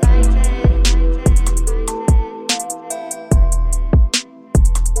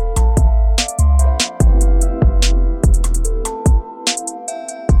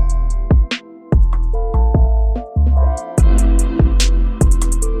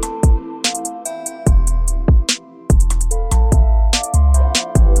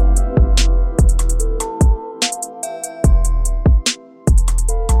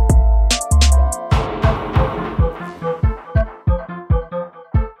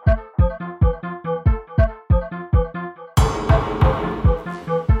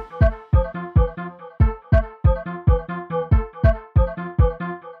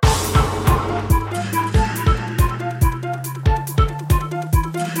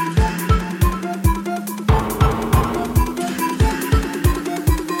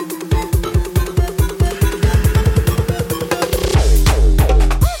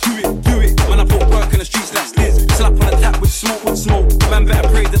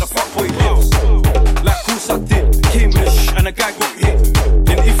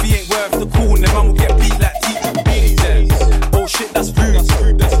 That's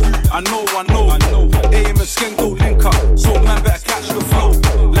rude.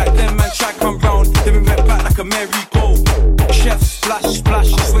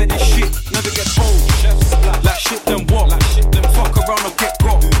 swear this shit never gets old. Like shit then what? Fuck around or get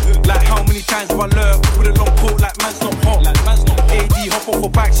got. Like how many times have I learned with a long port like man's not hot. AD hop off for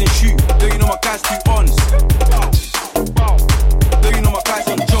bikes and shoot. Do you know my guys too ons? Do you know my guys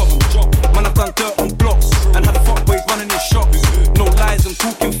on job? Man, I've done dirt on blocks and had fuckboys running in shops. No lies, I'm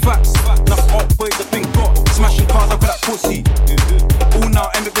talking facts. Enough up boys have been got. Smashing cars up with that pussy. All now,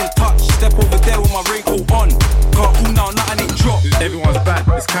 ain't been touched. Step over there with my raincoat on. Can't all now, nothing ain't dropped. Everyone's bad,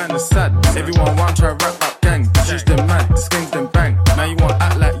 it's kinda sad. Everyone want to rap up gang. Switch them mad, this game's them bang. Now you want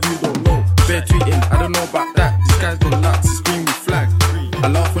act like you don't know. Bare tweeting, I don't know about that. This guy's been nuts, it's green with flag. I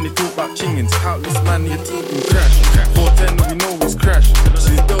laugh when they talk about chingins. Countless man, your team can crash. 410, we know it's crash.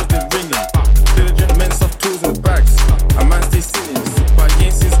 These girls been ringing. Diligent men, soft tools in the bags. A man stay sitting. But he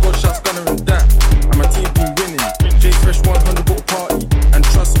ain't seen squad shots, gunner and that. And my team been winning. J Fresh 100 bought a party. And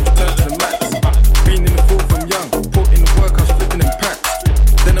trust was turned to the max. Been in the field from young. Put in the work, I was flipping them packs.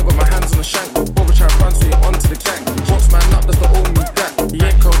 Then I got my hands on the shank. Bobber try to run straight onto the gang. Box man up, that's the old me that. He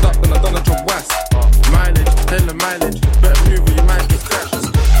ain't curled up, then I done a job was. Mileage, hella mileage. Better move or you might get crashed.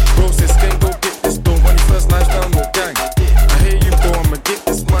 Bro says, "Gang, go get this done." When he first lifestyle, no gang. I hear you, bro, I'ma get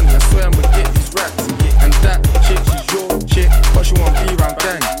this money. I swear I'ma get these racks. And that chick is your chick, but she won't be round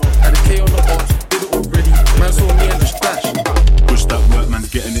gang. Had a K on the ops, did it already. Man saw me in the stash. Push that work, man's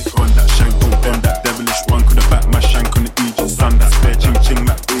getting it on. That shank on them, that devilish one. Coulda back my shank on the Egypt sun. That spare ching ching,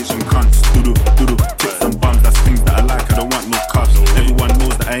 that Asian cunts. Doodle, doodle, tits and bums. That's things that I like, I don't want no cuffs. Everyone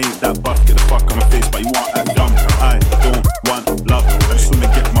knows that I ain't that buff. Get the fuck on my face, but you want that dumb. I don't want love. I just wanna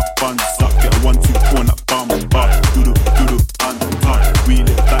get my funds up. Get a 1-2 on that bum. Doodle, doodle, untucked. Wheel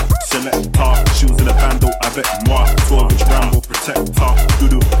it back, selector. Shoes in a bando, I bet more. 12-inch Rambo protector.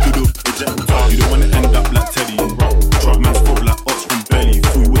 Doodle, doodle, ejector. You don't wanna end up like Teddy. Drop man's throat like ox from belly.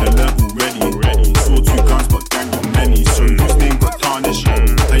 Fool with a level ready. Saw 2 guns, but gang got many. So whose name got tarnished?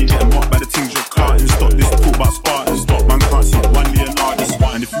 How you getting mocked by the things you're carting? Stop this talk about Spartans. Man can't see one Leonardo.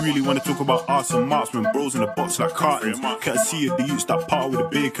 And if you really wanna talk about arts and marksmen, bros in the box like cartons. Can't see if the youths that part with the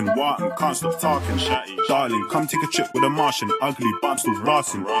bacon, Wharton. Can't stop talking. Darling, come take a trip with a Martian. Ugly, but I'm still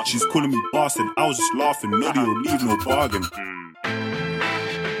blasting. She's calling me bastard, I was just laughing. No deal, leave no bargain.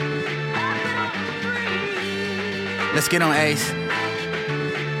 Let's get on Ace.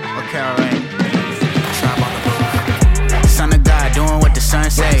 Okay, alright. Son of God, doing what the sun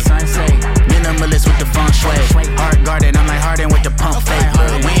say. Minimalist with the feng shui. Heart guarded, I'm like Harden with the pump fake.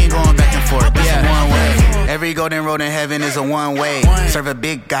 We ain't going back and forth, this is one way. Every golden road in heaven is a one way. Serve a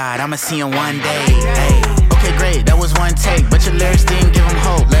big God, I'ma see him one day. Hey. Okay, great, that was one take, but your lyrics didn't give him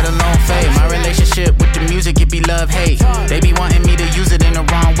hope, let alone fame. My relationship with the music, it be love-hate. They be wanting me to use it in the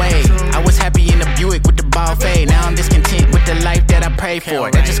wrong way. I was happy in the Buick with the ball fade. Now I'm discontent with the life that I pray for.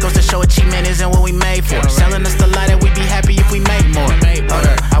 That just goes to show achievement isn't what we made for. Selling us the lie that we be happy if we make more. Hold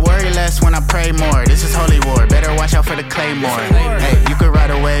up, I worry less when I pray more. This is holy war, better watch out for the claymore. Hey, you could ride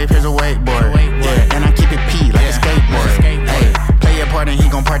a wave, here's a wakeboard. Yeah, and I keep it P like a skateboard. Hey, play your part and he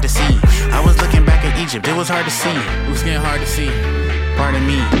gon' part the sea. I was looking back at Egypt, it was hard to see. It was getting hard to see. Pardon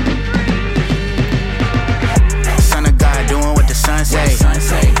me. Son of God, doing what the sun say.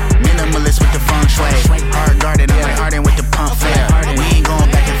 Minimalist with the feng shui. Hard guarded, I'm like Harden with the pump flare. We ain't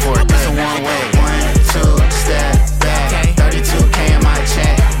going back and forth, this a one way. 1, 2, step back. 32K in my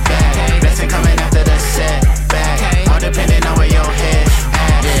check back. Blessing coming after the setback. All depending on where your head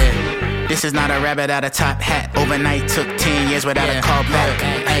at. Yeah. This is not a rabbit out of top hat. Overnight took 10 years without a call back.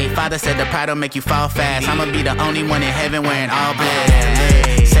 Hey, father said the pride will make you fall fast. I'ma be the only one in heaven wearing all black.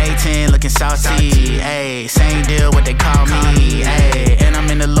 Hey, Satan looking salty. Hey, same deal what they call me. Hey, and I'm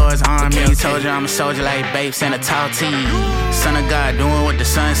in the Lord's army. Told you I'm a soldier like Babes and a tall tee. Son of God, doing what the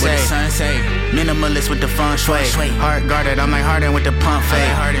sun say. Minimalist with the feng shui. Heart guarded, I'm like Harden with the pump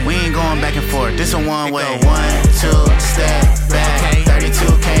fade. We ain't going back and forth, this a one way. 1, 2, step back.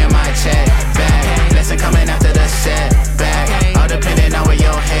 32K in my check back. Blessing coming after the setback. All depending on where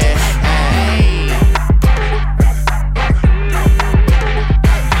your head at.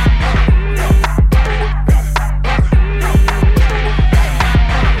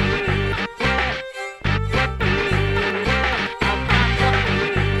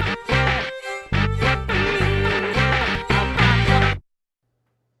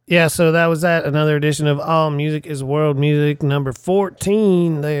 Yeah, so that was that. Another edition of All Music is World Music, number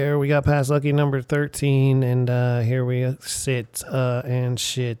 14 there. We got past lucky number 13, and here we sit and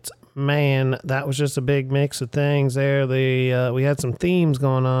shit. Man, that was just a big mix of things there. We had some themes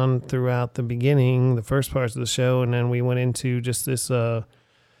going on throughout the beginning, the first parts of the show, and then we went into just this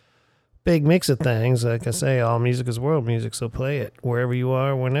big mix of things. Like I say, all music is world music, so play it wherever you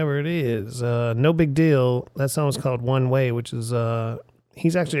are, whenever it is. No Big Deal. That song was called One Way, which is...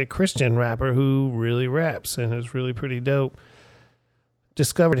 he's actually a Christian rapper who really raps and is really pretty dope.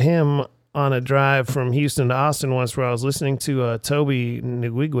 Discovered him on a drive from Houston to Austin once, where I was listening to Toby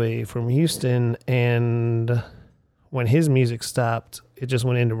Nwigwe from Houston, and when his music stopped, it just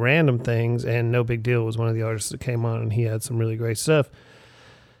went into random things, and No Big Deal was one of the artists that came on, and he had some really great stuff.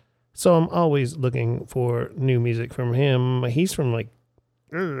 So I'm always looking for new music from him. He's from, like,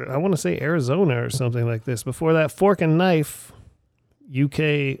 I want to say Arizona or something like this. Before that, Fork and Knife,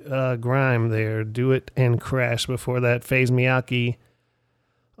 UK grime there, Do It and Crash. Before that, FaZe Miyake,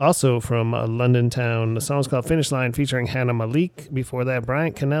 also from London town. The song's called Finish Line, featuring Hannah Malik. Before that,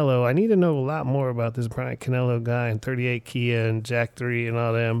 Bryant Canelo. I need to know a lot more about this Bryant Canelo guy and 38 Kia and Jack 3 and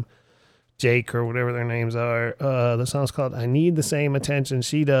all them. Jake or whatever their names are. The song's called I Need the Same Attention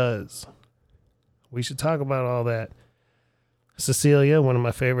She Does. We should talk about all that. Cecilia, one of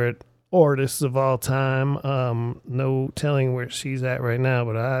my favorite artists of all time. No telling where she's at right now,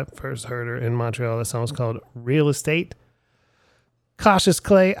 but I first heard her in Montreal. The song's called Real Estate. Cautious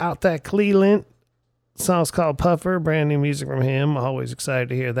Clay, out that Cleveland. Song's called Puffer, brand new music from him. Always excited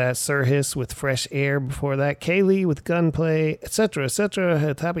to hear that. Sir Hiss with Fresh Air. Before that, Kaylee with Gunplay, etc.,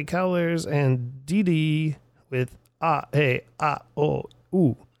 etc. Happy Cowlers, and Didi with A-E-I-O-U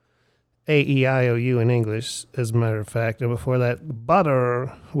in English, as a matter of fact. And before that,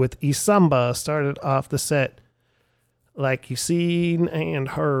 Butter with Isamba started off the set. Like you seen and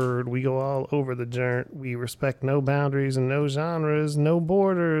heard, we go all over the joint. We respect no boundaries and no genres, no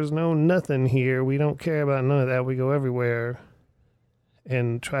borders, no nothing here. We don't care about none of that. We go everywhere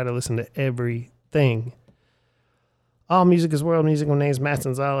and try to listen to everything. All music is world music. My name's Matt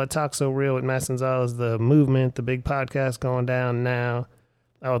Sanzala. Talk So Real with Matt Sanzala is the movement, the big podcast going down now.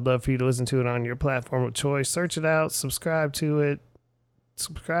 I would love for you to listen to it on your platform of choice. Search it out, subscribe to it.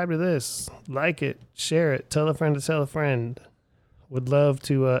 Subscribe to this, like it, share it, tell a friend to tell a friend. Would love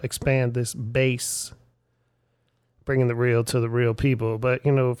to expand this base, bringing the real to the real people. But,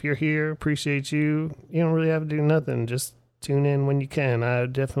 you know, if you're here, appreciate you. You don't really have to do nothing. Just tune in when you can. I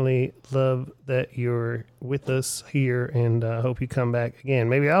definitely love that you're with us here, and I hope you come back again.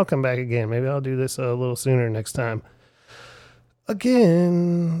 Maybe I'll come back again. Maybe I'll do this a little sooner next time.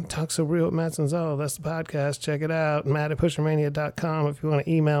 Again, Talk So Real with Matt Sanzala. That's the podcast. Check it out. Matt@pushermania.com. If you want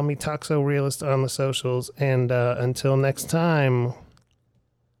to email me, Talk So Realist on the socials. And until next time,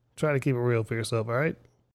 try to keep it real for yourself, all right?